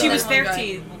just Because she go. was One go.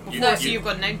 30 before, No, so you've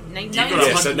got 19. You got Yeah,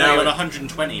 100, so no, now you got it-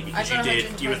 120 because I got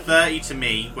you were 120. 30 to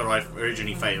me when I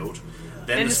originally failed. Then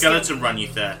Then the the skeleton run you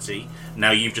 30.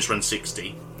 Now you've just run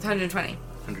 60. 120.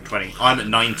 120. I'm at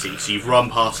 90, so you've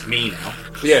run past me now.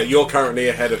 Yeah, you're currently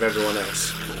ahead of everyone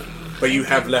else. But you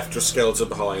have left your skeleton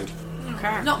behind.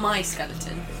 Okay. Not my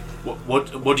skeleton.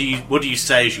 What do you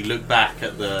say as you look back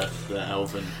at the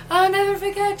elven? I'll never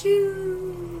forget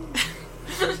you.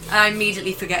 I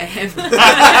immediately forget him.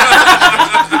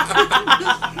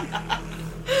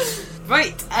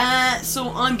 Right,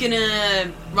 so I'm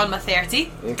gonna run my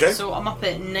 30. Okay. So I'm up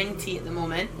at 90 at the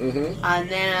moment. Mm-hmm. And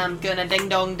then I'm gonna ding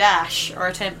dong dash, or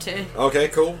attempt to. Okay,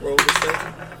 cool. Roll this thing.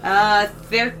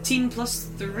 13 plus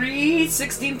 3,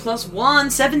 16 plus 1,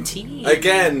 17.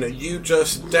 Again, you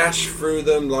just dash through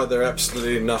them like they're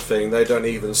absolutely nothing. They don't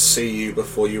even see you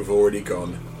before you've already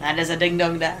gone. That is a ding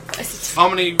dong dash.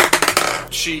 Harmony,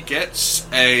 she gets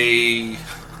a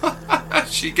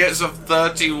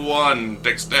 31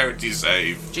 dexterity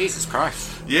save. Jesus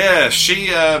Christ. Yeah,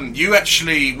 you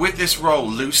actually, with this roll,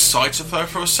 lose sight of her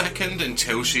for a second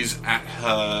until she's at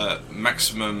her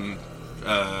maximum,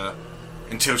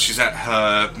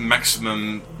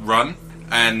 run.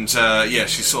 And,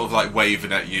 she's sort of like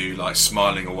waving at you, like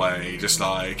smiling away, just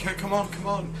like, hey, come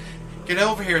on. Get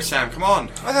over here, Sam, come on.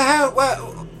 What the hell?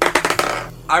 What?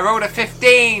 I rolled a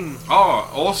 15! Oh,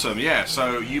 awesome, yeah.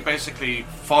 So you basically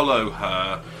follow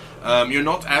her. You're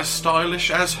not as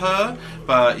stylish as her,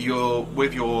 but you're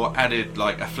with your added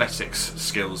like athletics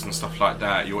skills and stuff like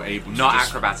that, you're able to Not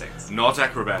acrobatics. Not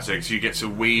acrobatics. You get to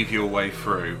weave your way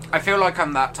through. I feel like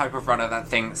I'm that type of runner that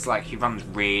thinks like he runs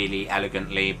really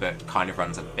elegantly, but kind of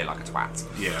runs a bit like a twat.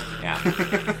 Yeah.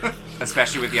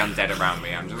 Especially with the undead around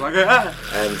me, I'm just like, ah!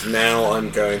 And now I'm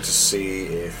going to see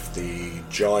if the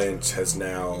giant has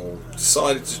now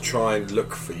decided to try and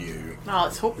look for you. Oh,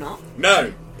 let's hope not.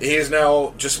 No! He is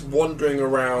now just wandering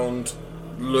around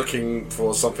looking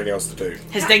for something else to do.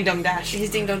 His ding dong dash. His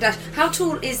ding dong dash. How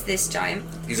tall is this giant?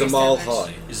 He's a mile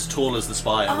high. He's as tall as the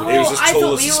spire. Oh, He was as I tall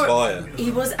thought as the spire. He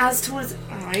was as tall as...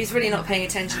 Oh, he's really not paying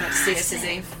attention to see us, is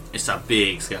he? It's that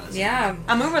big skeleton. Yeah.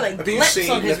 I'm over like Have you blips seen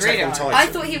on his Attack on radar. Titan? I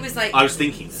thought he was like... I was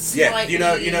thinking this. Yeah, slightly-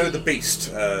 you know the Beast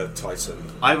Titan.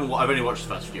 I've only watched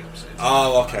the first few episodes.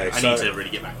 Oh, okay. I need to really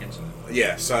get back into it.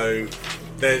 Yeah, so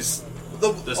there's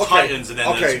There's Titans and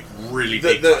then there's really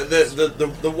big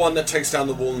the one that takes down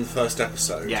the wall in the first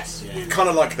episode. Yes, yeah. Kind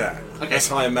of like that. Okay. That's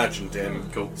how I imagined him.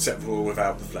 Cool. Except for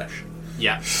without the flesh.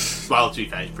 Yeah. Well, to be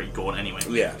fair, he's pretty gaunt anyway.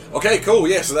 Yeah. Okay, cool.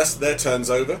 Yeah, so that's their turns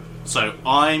over. So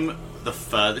I'm the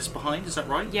furthest behind, is that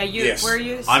right? Yeah, you. Yes. Where are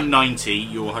you? I'm 90,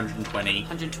 you're 120.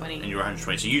 120. And you're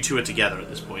 120. So you two are together at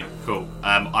this point. Cool.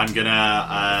 I'm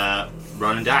gonna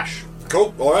run and dash.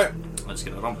 Cool. All right. Let's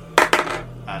get it on.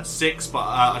 6, but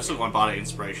I still got my bardic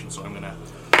inspiration, so I'm gonna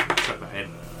chuck that in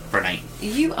for an 8.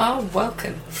 You are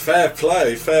welcome. Fair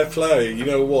play, fair play. You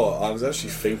know what? I was actually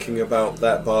thinking about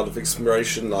that Bard of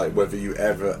Inspiration, like whether you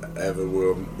ever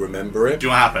will remember it. Do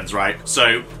you know what happens, right?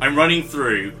 So I'm running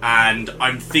through, and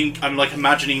I'm like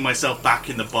imagining myself back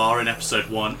in the bar in episode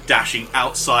 1, dashing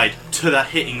outside to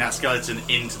hitting that skeleton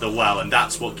into the well, and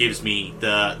that's what gives me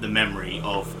the memory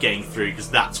of getting through, because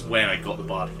that's when I got the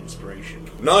bardic inspiration.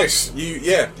 Nice.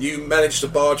 You managed to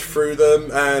barge through them,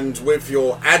 and with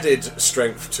your added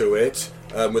strength to it,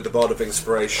 with the Bard of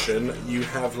Inspiration, you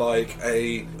have like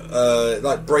a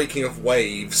breaking of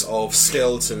waves of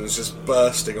skeletons just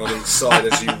bursting on each side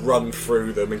as you run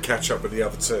through them and catch up with the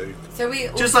other two. So we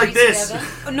all Just like this. together?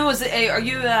 Oh, no, are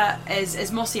you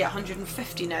is Mossy at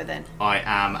 150 now then? I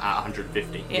am at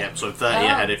 150. Yeah. So I'm 30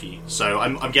 ahead of you. So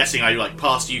I'm guessing I like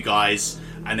passed you guys,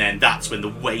 and then that's when the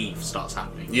wave starts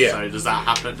happening. Yeah. So does that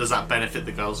happen? Does that benefit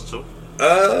the girls at all?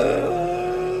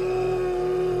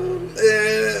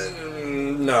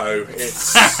 No,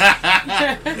 it's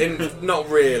not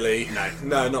really.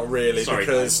 No, not really. Sorry,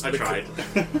 because guys, I tried.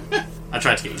 I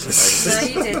tried to get you some No,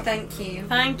 bonus. you did, thank you.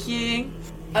 Thank you.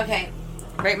 Okay,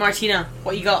 Right, Martina,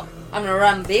 what you got? I'm gonna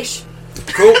run, bish.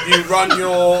 Cool. You run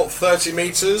your 30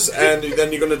 meters, and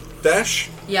then you're gonna dash.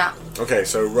 Yeah. Okay,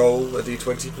 so roll a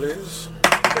d20, please.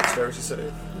 Dexterity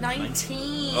save.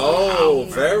 19. Oh,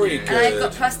 very And I've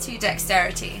got good. +2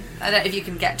 dexterity. I don't know if you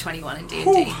can get 21 in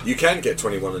D&D. You can get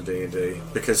 21 in D&D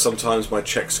because sometimes my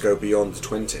checks go beyond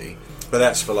 20, but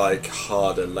that's for like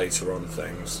harder later on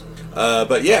things.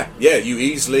 But yeah, you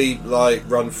easily like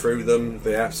run through them.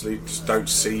 They absolutely just don't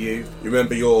see you. You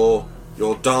remember your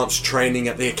dance training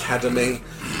at the academy,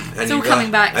 and It's all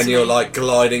coming back and to you're me. like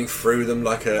gliding through them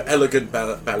like an elegant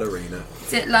ballerina.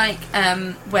 Is it like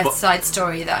West Side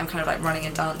Story that I'm kind of like running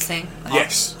and dancing?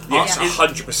 Yes, Yeah.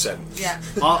 100%. Yeah.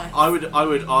 I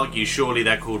would argue surely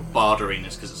they're called Bard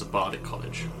Arenas because it's a bardic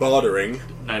college. Bardering.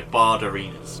 No, Bard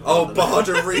Arenas. Oh, Bard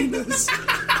arenas.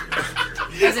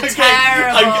 It was a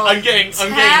terrible. I'm getting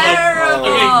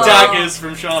daggers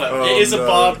from Charlotte. Oh, it is a no.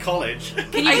 bard college.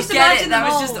 Can you I just get imagine it, that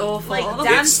them was all, just awful. like It It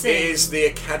dancing is the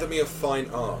Academy of Fine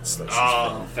Arts. That's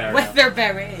Oh, fair with enough. their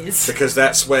berets? because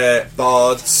that's where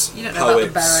bards, You don't know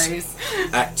about the poets,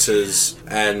 barrows. actors,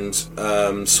 and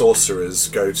sorcerers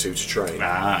go to train.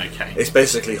 Ah, okay. It's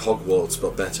basically Hogwarts,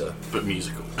 but better. But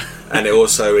musical. And it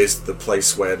also is the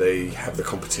place where they have the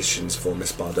competitions for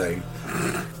Miss Bardane.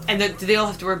 And do they all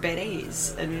have to wear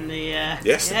berets? And the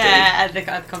Yes, they at the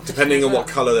competition Depending as on well? what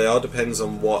colour they are, depends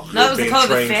on what No, it you're was the being colour of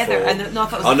the trained feather. for. And no, I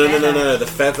thought it was Oh, the no. feather. The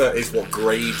feather is what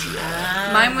grade you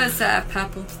are. Mine was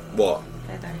purple. What?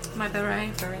 Feather. My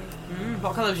beret.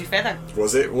 What colour was your feather?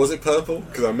 Was it purple?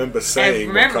 Because I remember saying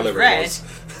remember what it was colour red.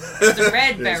 it was. The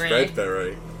red It was beret. red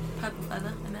beret. Purple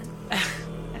feather, I meant.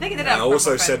 I think it did And have I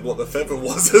also purple said what the feather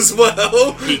was as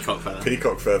well. Peacock feather.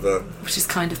 Peacock feather. Which is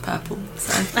kind of purple,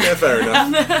 so. Yeah, fair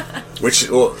enough.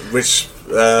 Which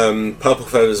purple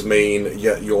feathers mean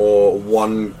you're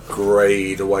one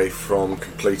grade away from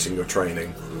completing your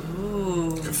training.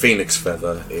 Ooh. Phoenix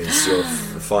feather is your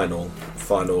final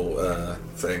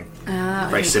thing.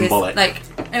 Very symbolic.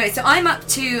 Anyway, so I'm up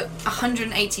to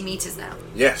 180 meters now.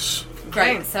 Yes.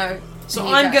 Great, Okay. so. So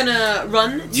you I'm go. gonna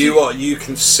run. You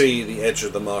can see the edge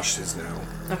of the marshes now.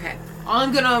 Okay.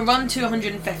 I'm gonna run to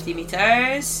 150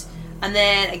 meters, and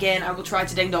then again I will try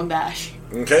to ding dong dash.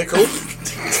 Okay, cool.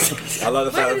 I like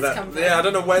the fact Where did this that. come from? Yeah, I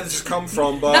don't know where this has come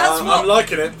from, but That's I'm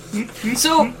liking it.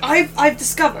 So I've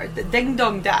discovered that ding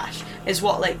dong dash is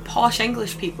what like posh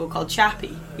English people call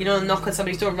chappy. You know, knock on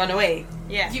somebody's door and run away.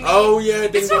 Yeah. You mean, Oh yeah,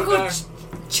 ding it's not dong called dash.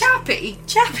 Chappy.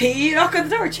 Chappy, you knock on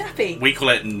the door, chappy. We call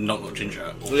it Knock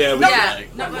Ginger. Yeah, we Yeah,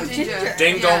 Not not ginger. ginger.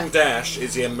 Ding Yeah. dong dash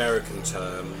is the American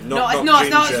term. No, it's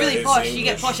ginger really is posh. English. You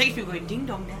get posh English people going ding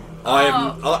dong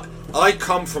dash. I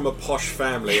come from a posh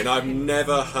family, and I've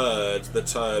never heard the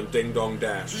term ding dong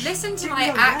dash. Listen to Ding my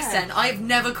dong accent. dash. I've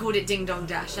never called it ding dong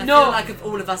dash. I No. feel like of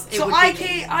all of us, it So would I be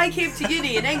me. came to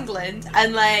uni in England,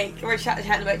 and like we're chatting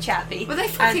about chappy. Were they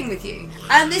fucking with you?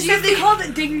 And they said they called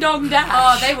it ding dong dash.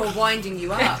 Oh, they were winding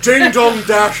you up. Ding dong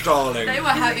dash, darling. They were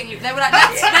having you. They were like,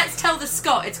 let's tell the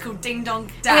Scot it's called ding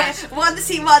dong dash. Want to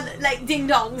see one like ding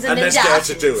dongs and and then let's get her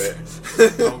to dashes. do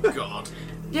it. Oh god.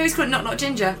 Yeah, he's called not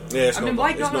ginger. Yeah, it's I not. mean,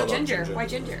 why it's not not ginger? Why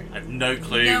ginger? I have no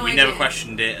clue. No we idea. never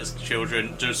questioned it as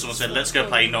children. Just someone said, let's go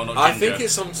play Knock Knock I Ginger. think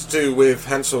it's something to do with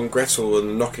Hansel and Gretel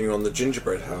and knocking on the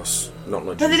gingerbread house. Not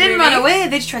But they ginger. didn't run away.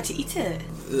 They just tried to eat it.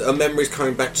 A memory's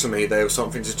coming back to me. There was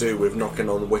something to do with knocking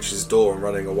on the witch's door and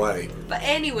running away. But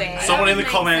anyway, Someone in the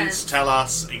That would make comments sense. tell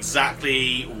us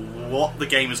exactly what the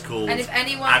game is called. And if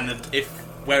anyone- And if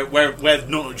where Knock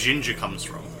Knock Ginger comes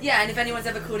from. Yeah, and if anyone's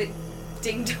ever called it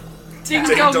ding dong. ding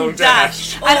Ding dong dong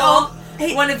dash. dash. Or And all.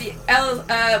 Hey, one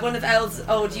of Elle's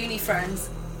old uni friends.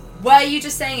 Were you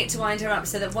just saying it to wind her up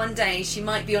so that one day she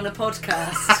might be on a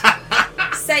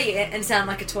podcast, say it and sound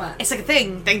like a twat? it's like a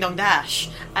thing, ding dong dash.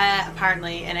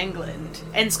 Apparently in England,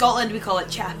 in Scotland we call it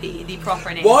chappy, the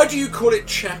proper name. Why do you call it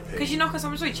chappy? Because you knock on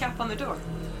someone's door, you chap on the door.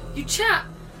 You chap.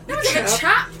 No one's ever chap.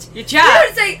 chapped. You You chap.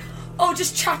 don't say, oh,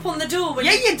 just chap on the door when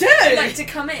Yeah, you do. you'd like to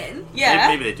come in. Yeah.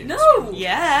 Maybe they do. No.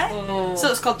 Yeah. Oh. So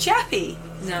it's called chappy.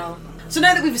 No. So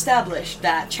now that we've established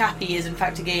that chappy is in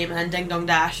fact a game and ding dong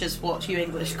dash is what you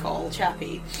English call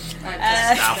chappy,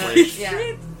 Established. Yeah.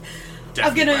 I'm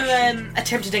Definitely gonna questioned.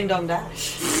 attempt to ding dong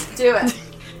dash. Do it.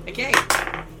 Okay.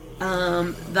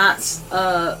 That's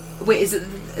wait, is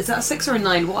that a 6 or a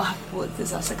 9? What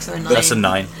is that, 6 or a 9? That's a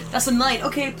 9. That's a 9.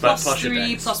 Okay, But plus plus your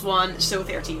 3 dex. plus 1, so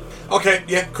 13. Okay,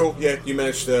 yeah, cool. Yeah, you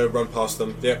managed to run past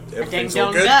them. Yeah, everything's all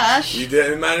ding-dong good. dash. You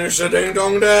did manage to ding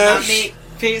dong That dash.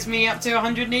 takes me up to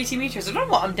 180 meters. I don't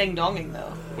know what I'm ding donging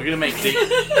though. We're gonna make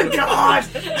the. God!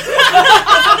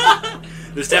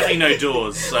 There's definitely no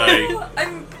doors, so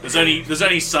I'm, there's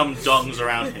only some dongs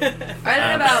around here. I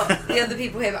don't know about the other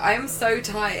people here, but I am so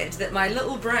tired that my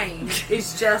little brain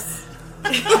is just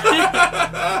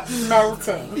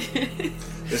melting.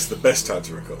 It's the best time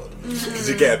to record because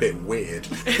you get a bit weird.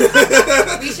 We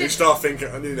You should, start thinking,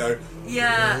 yeah.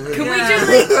 Can we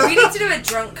yeah. do We need to do a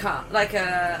drunk cut, like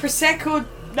a. Prosecco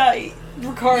night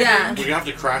recording. Yeah. We're gonna have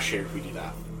to crash here if we do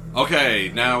that. Okay,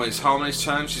 now it's Harmony's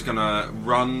turn. She's gonna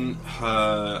run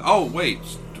her. Oh, wait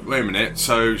a minute.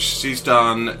 So she's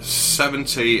done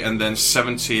 70 and then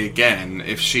 70 again.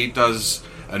 If she does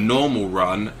a normal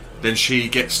run, then she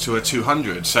gets to a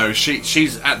 200. So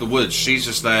she's at the woods. She's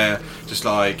just there, just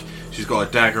like she's got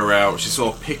a dagger out. She's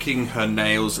sort of picking her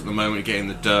nails at the moment, getting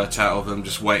the dirt out of them,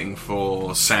 just waiting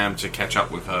for Sam to catch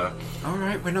up with her.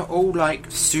 Alright, we're not all like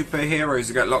superheroes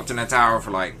who get locked in a tower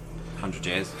for like 100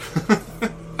 years.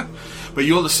 But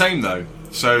you're the same though.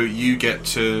 So you get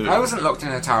to. I wasn't locked in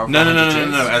a tower. For No. 100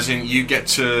 years. As in, you get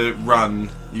to run.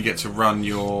 You get to run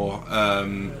your.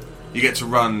 You get to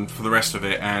run for the rest of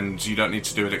it, and you don't need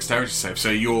to do a dexterity save. So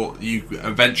you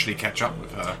eventually catch up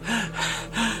with her.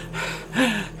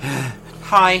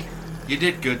 Hi. You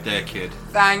did good there, kid.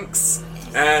 Thanks.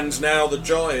 And now the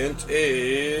giant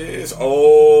is... Oh!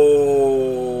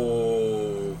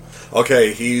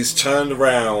 Okay, he's turned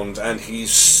around and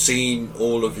he's seen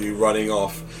all of you running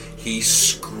off. He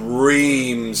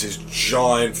screams his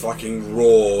giant fucking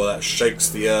roar that shakes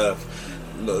the earth.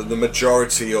 The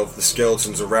majority of the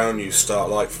skeletons around you start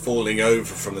like falling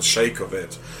over from the shake of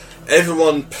it.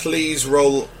 Everyone, please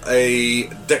roll a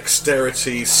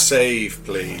dexterity save,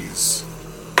 please.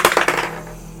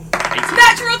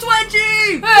 Natural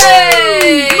 20!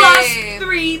 Hey! Plus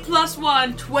 3 plus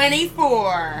 1,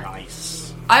 24.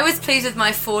 Nice. I was pleased with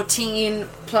my 14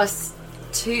 plus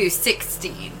 2,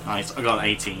 16. Nice. I got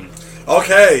 18.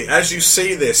 Okay, as you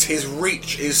see this, his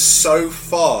reach is so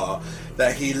far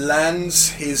that he lands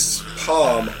his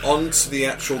palm onto the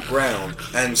actual ground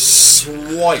and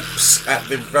swipes at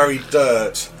the very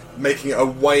dirt, making a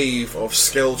wave of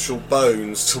skeletal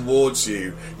bones towards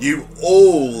you. You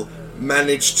all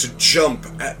manage to jump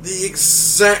at the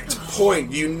exact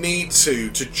point you need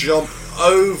to jump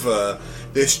over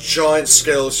this giant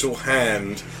skeletal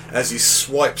hand as he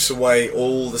swipes away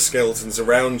all the skeletons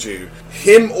around you.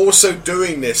 Him also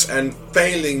doing this and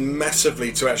failing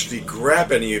massively to actually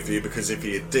grab any of you, because if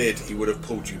he did, he would have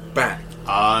pulled you back.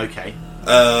 Okay.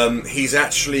 He's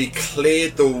actually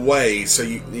cleared the way, so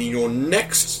your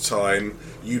next time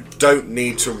you don't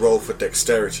need to roll for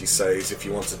dexterity saves if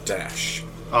you want to dash.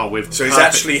 Oh, so he's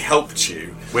actually helped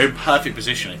you. We're in perfect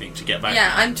position, I think, to get back.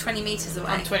 Yeah, I'm 20 metres away.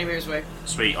 I'm 20 metres away.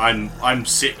 Sweet. I'm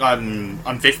 50,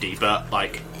 but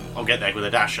like I'll get there with a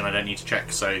dash, and I don't need to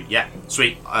check. So yeah,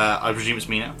 sweet. I presume it's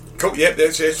me now. Cool. Yep.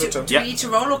 Yes. Your turn. Do we need to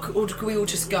roll, or can we all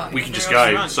just go? We can just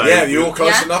go. So yeah, you're all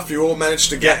close enough. You all managed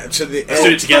to get to the. Let's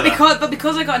do it together. But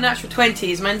because I got a natural 20,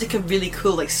 is meant like a really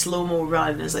cool like slow mo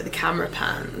run as like the camera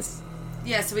pans.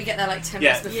 Yeah, so we get there like 10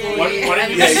 Yeah. minutes before Why you. don't And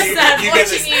you- you Yeah, just you stand get watching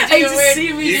this- you do your weird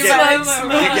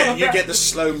You get the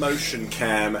slow motion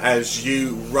cam as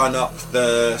you run up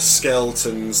the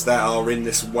skeletons that are in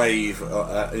this wave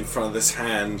in front of this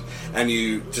hand, and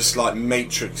you just like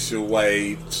matrix your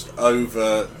way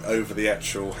over the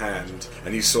actual hand,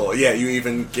 and you you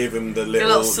even give him the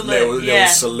little salute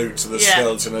to the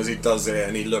skeleton as he does it,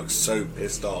 and he looks so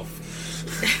pissed off.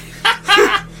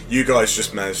 You guys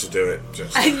just managed to do it.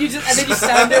 And then you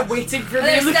stand there waiting for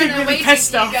me, looking really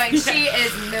pissed off. Going, she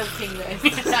is milking this.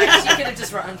 Like, she could have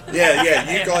just run. Yeah.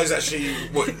 You guys actually,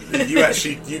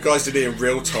 you guys did it in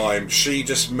real time. She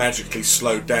just magically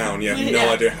slowed down. You have no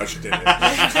idea how she did it.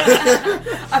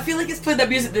 I feel like it's playing that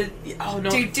music. Oh no!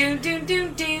 Do.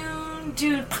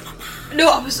 No,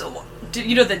 I was.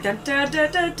 You know the da da da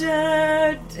da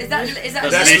da. Is that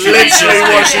That's literally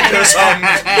what she does. Is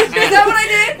that what I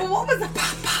did? But what was the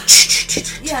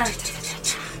Yeah.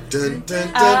 Dun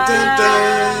dun dun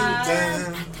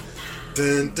dun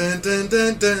dun dun dun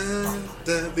dun dun.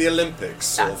 The Olympics,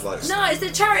 sort of like. No, it's the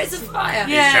Chariots of Fire.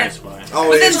 Yeah. Oh,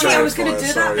 But it is then I was going gonna to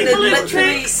do that, but Sorry. then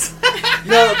literally.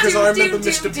 No, because I remember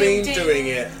Mr. Bean doing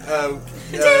it.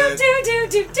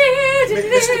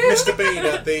 Mr. Bean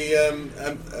at the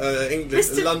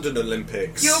English London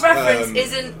Olympics. Your reference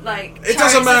isn't like it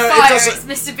doesn't matter. Fire, It doesn't.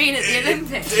 It's Mr. Bean at the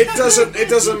Olympics. It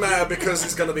doesn't matter because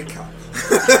it's going to be cut.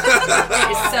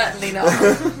 It's certainly not.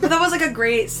 But that was like a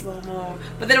great slow mo.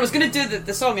 But then I was gonna do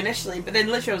the song initially, but then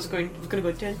literally I was gonna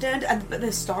go dun dun, and but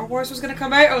then Star Wars was gonna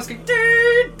come out. I was going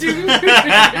dun dun.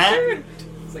 I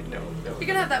was like, no. You're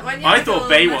gonna have that one. I thought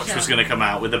Baywatch was going to come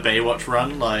out with a Baywatch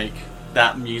run, like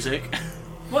that music.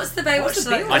 What's the Baywatch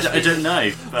like? I don't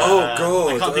know. But, Oh,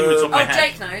 God, I can't think of it off the top of my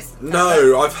head. Jake knows.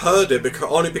 No, I've heard it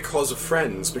only because of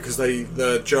friends, because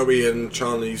Joey and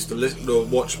Charlie used to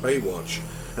watch Baywatch,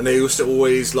 and they used to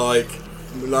always like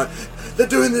they're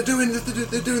doing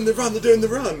the run.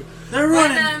 They're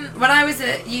running. When I was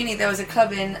at uni, there was a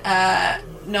club in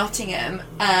Nottingham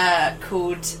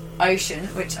called Ocean,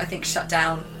 which I think shut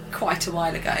down quite a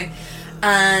while ago,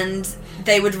 and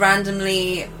they would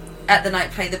randomly at the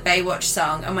night play the Baywatch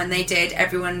song, and when they did,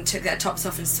 everyone took their tops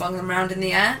off and swung them around in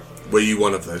the air. Were you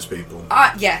one of those people?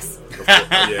 Yes.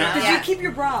 Yeah. Did you keep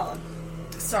your bra on?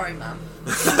 Sorry, Mum.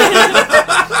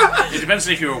 It depends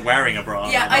on if you were wearing a bra.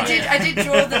 Yeah, I did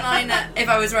draw the line at if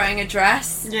I was wearing a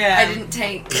dress. Yeah. I didn't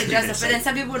take the dress off, but then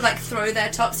some people would like throw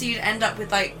their top, so you'd end up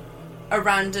with like a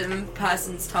random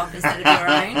person's top instead of your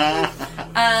own.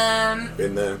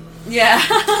 Been there. Yeah.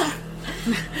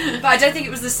 But I don't think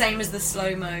it was the same as the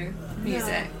slow-mo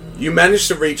music. You manage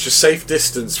to reach a safe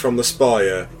distance from the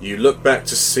spire. You look back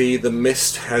to see the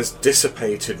mist has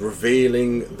dissipated,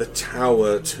 revealing the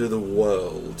tower to the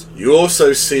world. You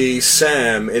also see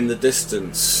Sam in the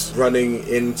distance running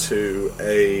into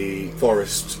a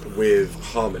forest with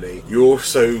Harmony. You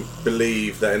also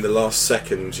believe that in the last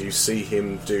second you see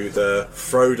him do the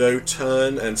Frodo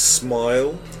turn and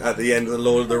smile at the end of the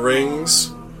Lord of the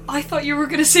Rings. I thought you were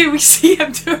going to say we see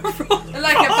him do a roll.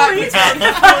 Like a backwards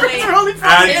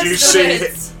roly-poly.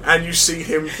 And you see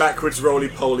him backwards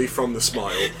roly-poly from the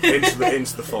smile into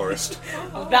the forest.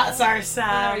 That's our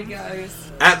Sam. There he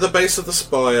goes. At the base of the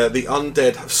spire, the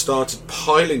undead have started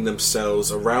piling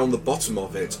themselves around the bottom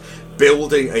of it,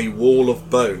 building a wall of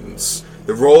bones.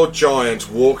 The raw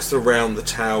giant walks around the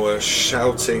tower,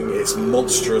 shouting its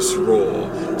monstrous roar,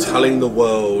 telling the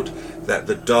world that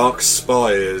the dark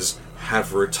spires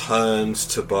have returned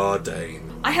to Bardane.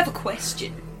 I have a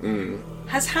question.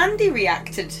 Has Handy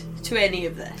reacted to any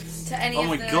of this? To any Oh of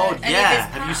my the, god, any yeah. of his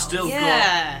Have you pals? still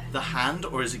Yeah. got the hand,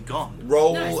 or is it gone?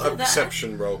 Roll No, it's a still there.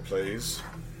 perception roll, please.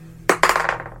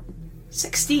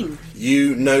 16.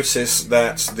 You notice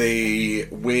that the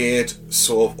weird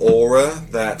sort of aura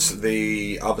that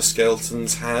the other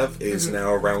skeletons have is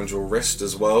now around your wrist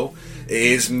as well. It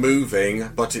is moving,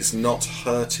 but it's not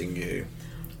hurting you.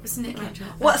 Wasn't it like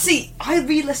that? Well, see, I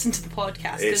re-listened to the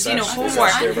podcast It's because, you know, actually- it's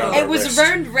homework. actually around It the was wrist.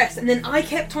 around wrist, and then I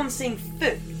kept on saying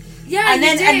foot. Yeah, and you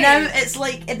then did. and now it's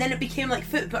like, and then it became like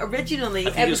foot, but originally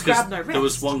I think it was 'cause grabbing our wrist. there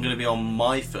was one going to be on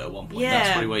my foot at one point. Yeah. That's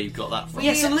probably where you got that from.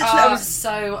 Yeah, so We literally I are was.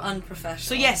 so unprofessional.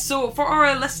 So yes, so for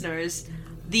our listeners,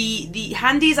 the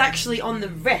handy is actually on the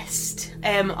wrist.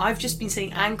 I've just been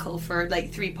saying ankle for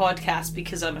like 3 podcasts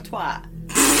because I'm a twat.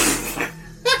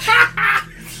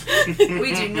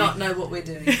 we do not know what we're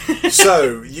doing.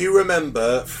 So, you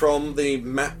remember from the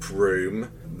map room,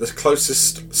 the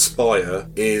closest spire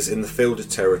is in the Fielded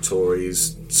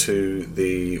Territories to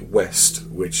the west,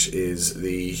 which is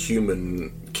the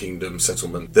human kingdom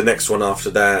settlement. The next one after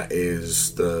that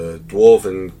is the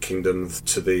Dwarven kingdom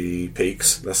to the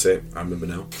peaks. That's it, I remember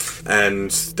now. And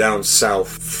down south,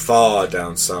 far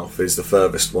down south, is the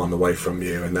furthest one away from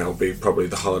you, and that'll be probably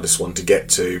the hardest one to get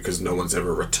to because no one's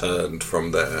ever returned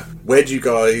from there. Where do you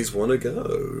guys want to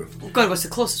go? Oh God, what's the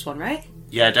closest one, right?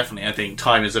 Yeah, definitely. I think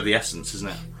time is of the essence, isn't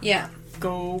it? Yeah.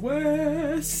 Go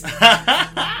west.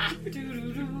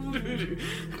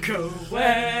 Go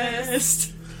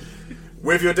west.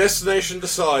 With your destination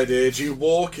decided, you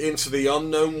walk into the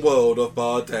unknown world of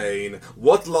Bardane.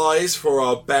 What lies for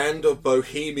our band of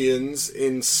bohemians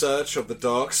in search of the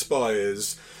dark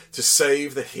spires to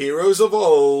save the heroes of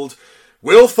old?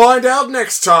 We'll find out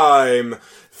next time.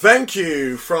 Thank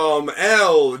you from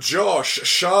Elle, Josh,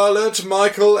 Charlotte,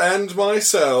 Michael, and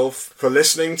myself for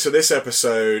listening to this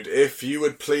episode. If you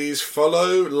would please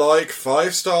follow, like,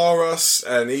 5-star us,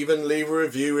 and even leave a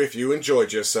review if you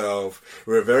enjoyed yourself.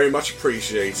 We're very much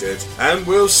appreciated. And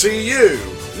we'll see you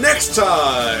next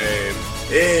time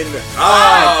in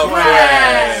our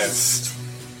quest.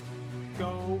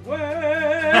 Go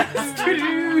west.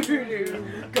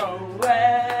 Go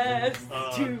west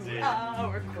to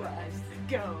our quest.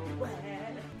 Go west.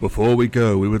 Before we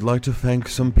go, we would like to thank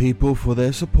some people for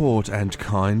their support and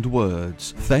kind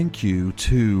words. Thank you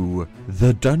to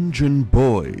The Dungeon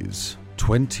Boys,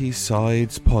 20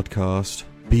 Sides Podcast,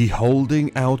 Be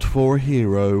Holding Out for a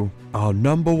Hero, our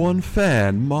 #1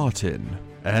 fan, Martin,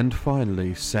 and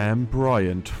finally Sam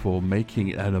Bryant for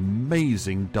making an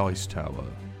amazing dice tower.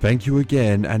 Thank you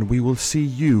again, and we will see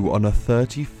you on the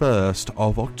 31st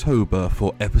of October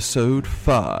for episode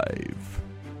 5.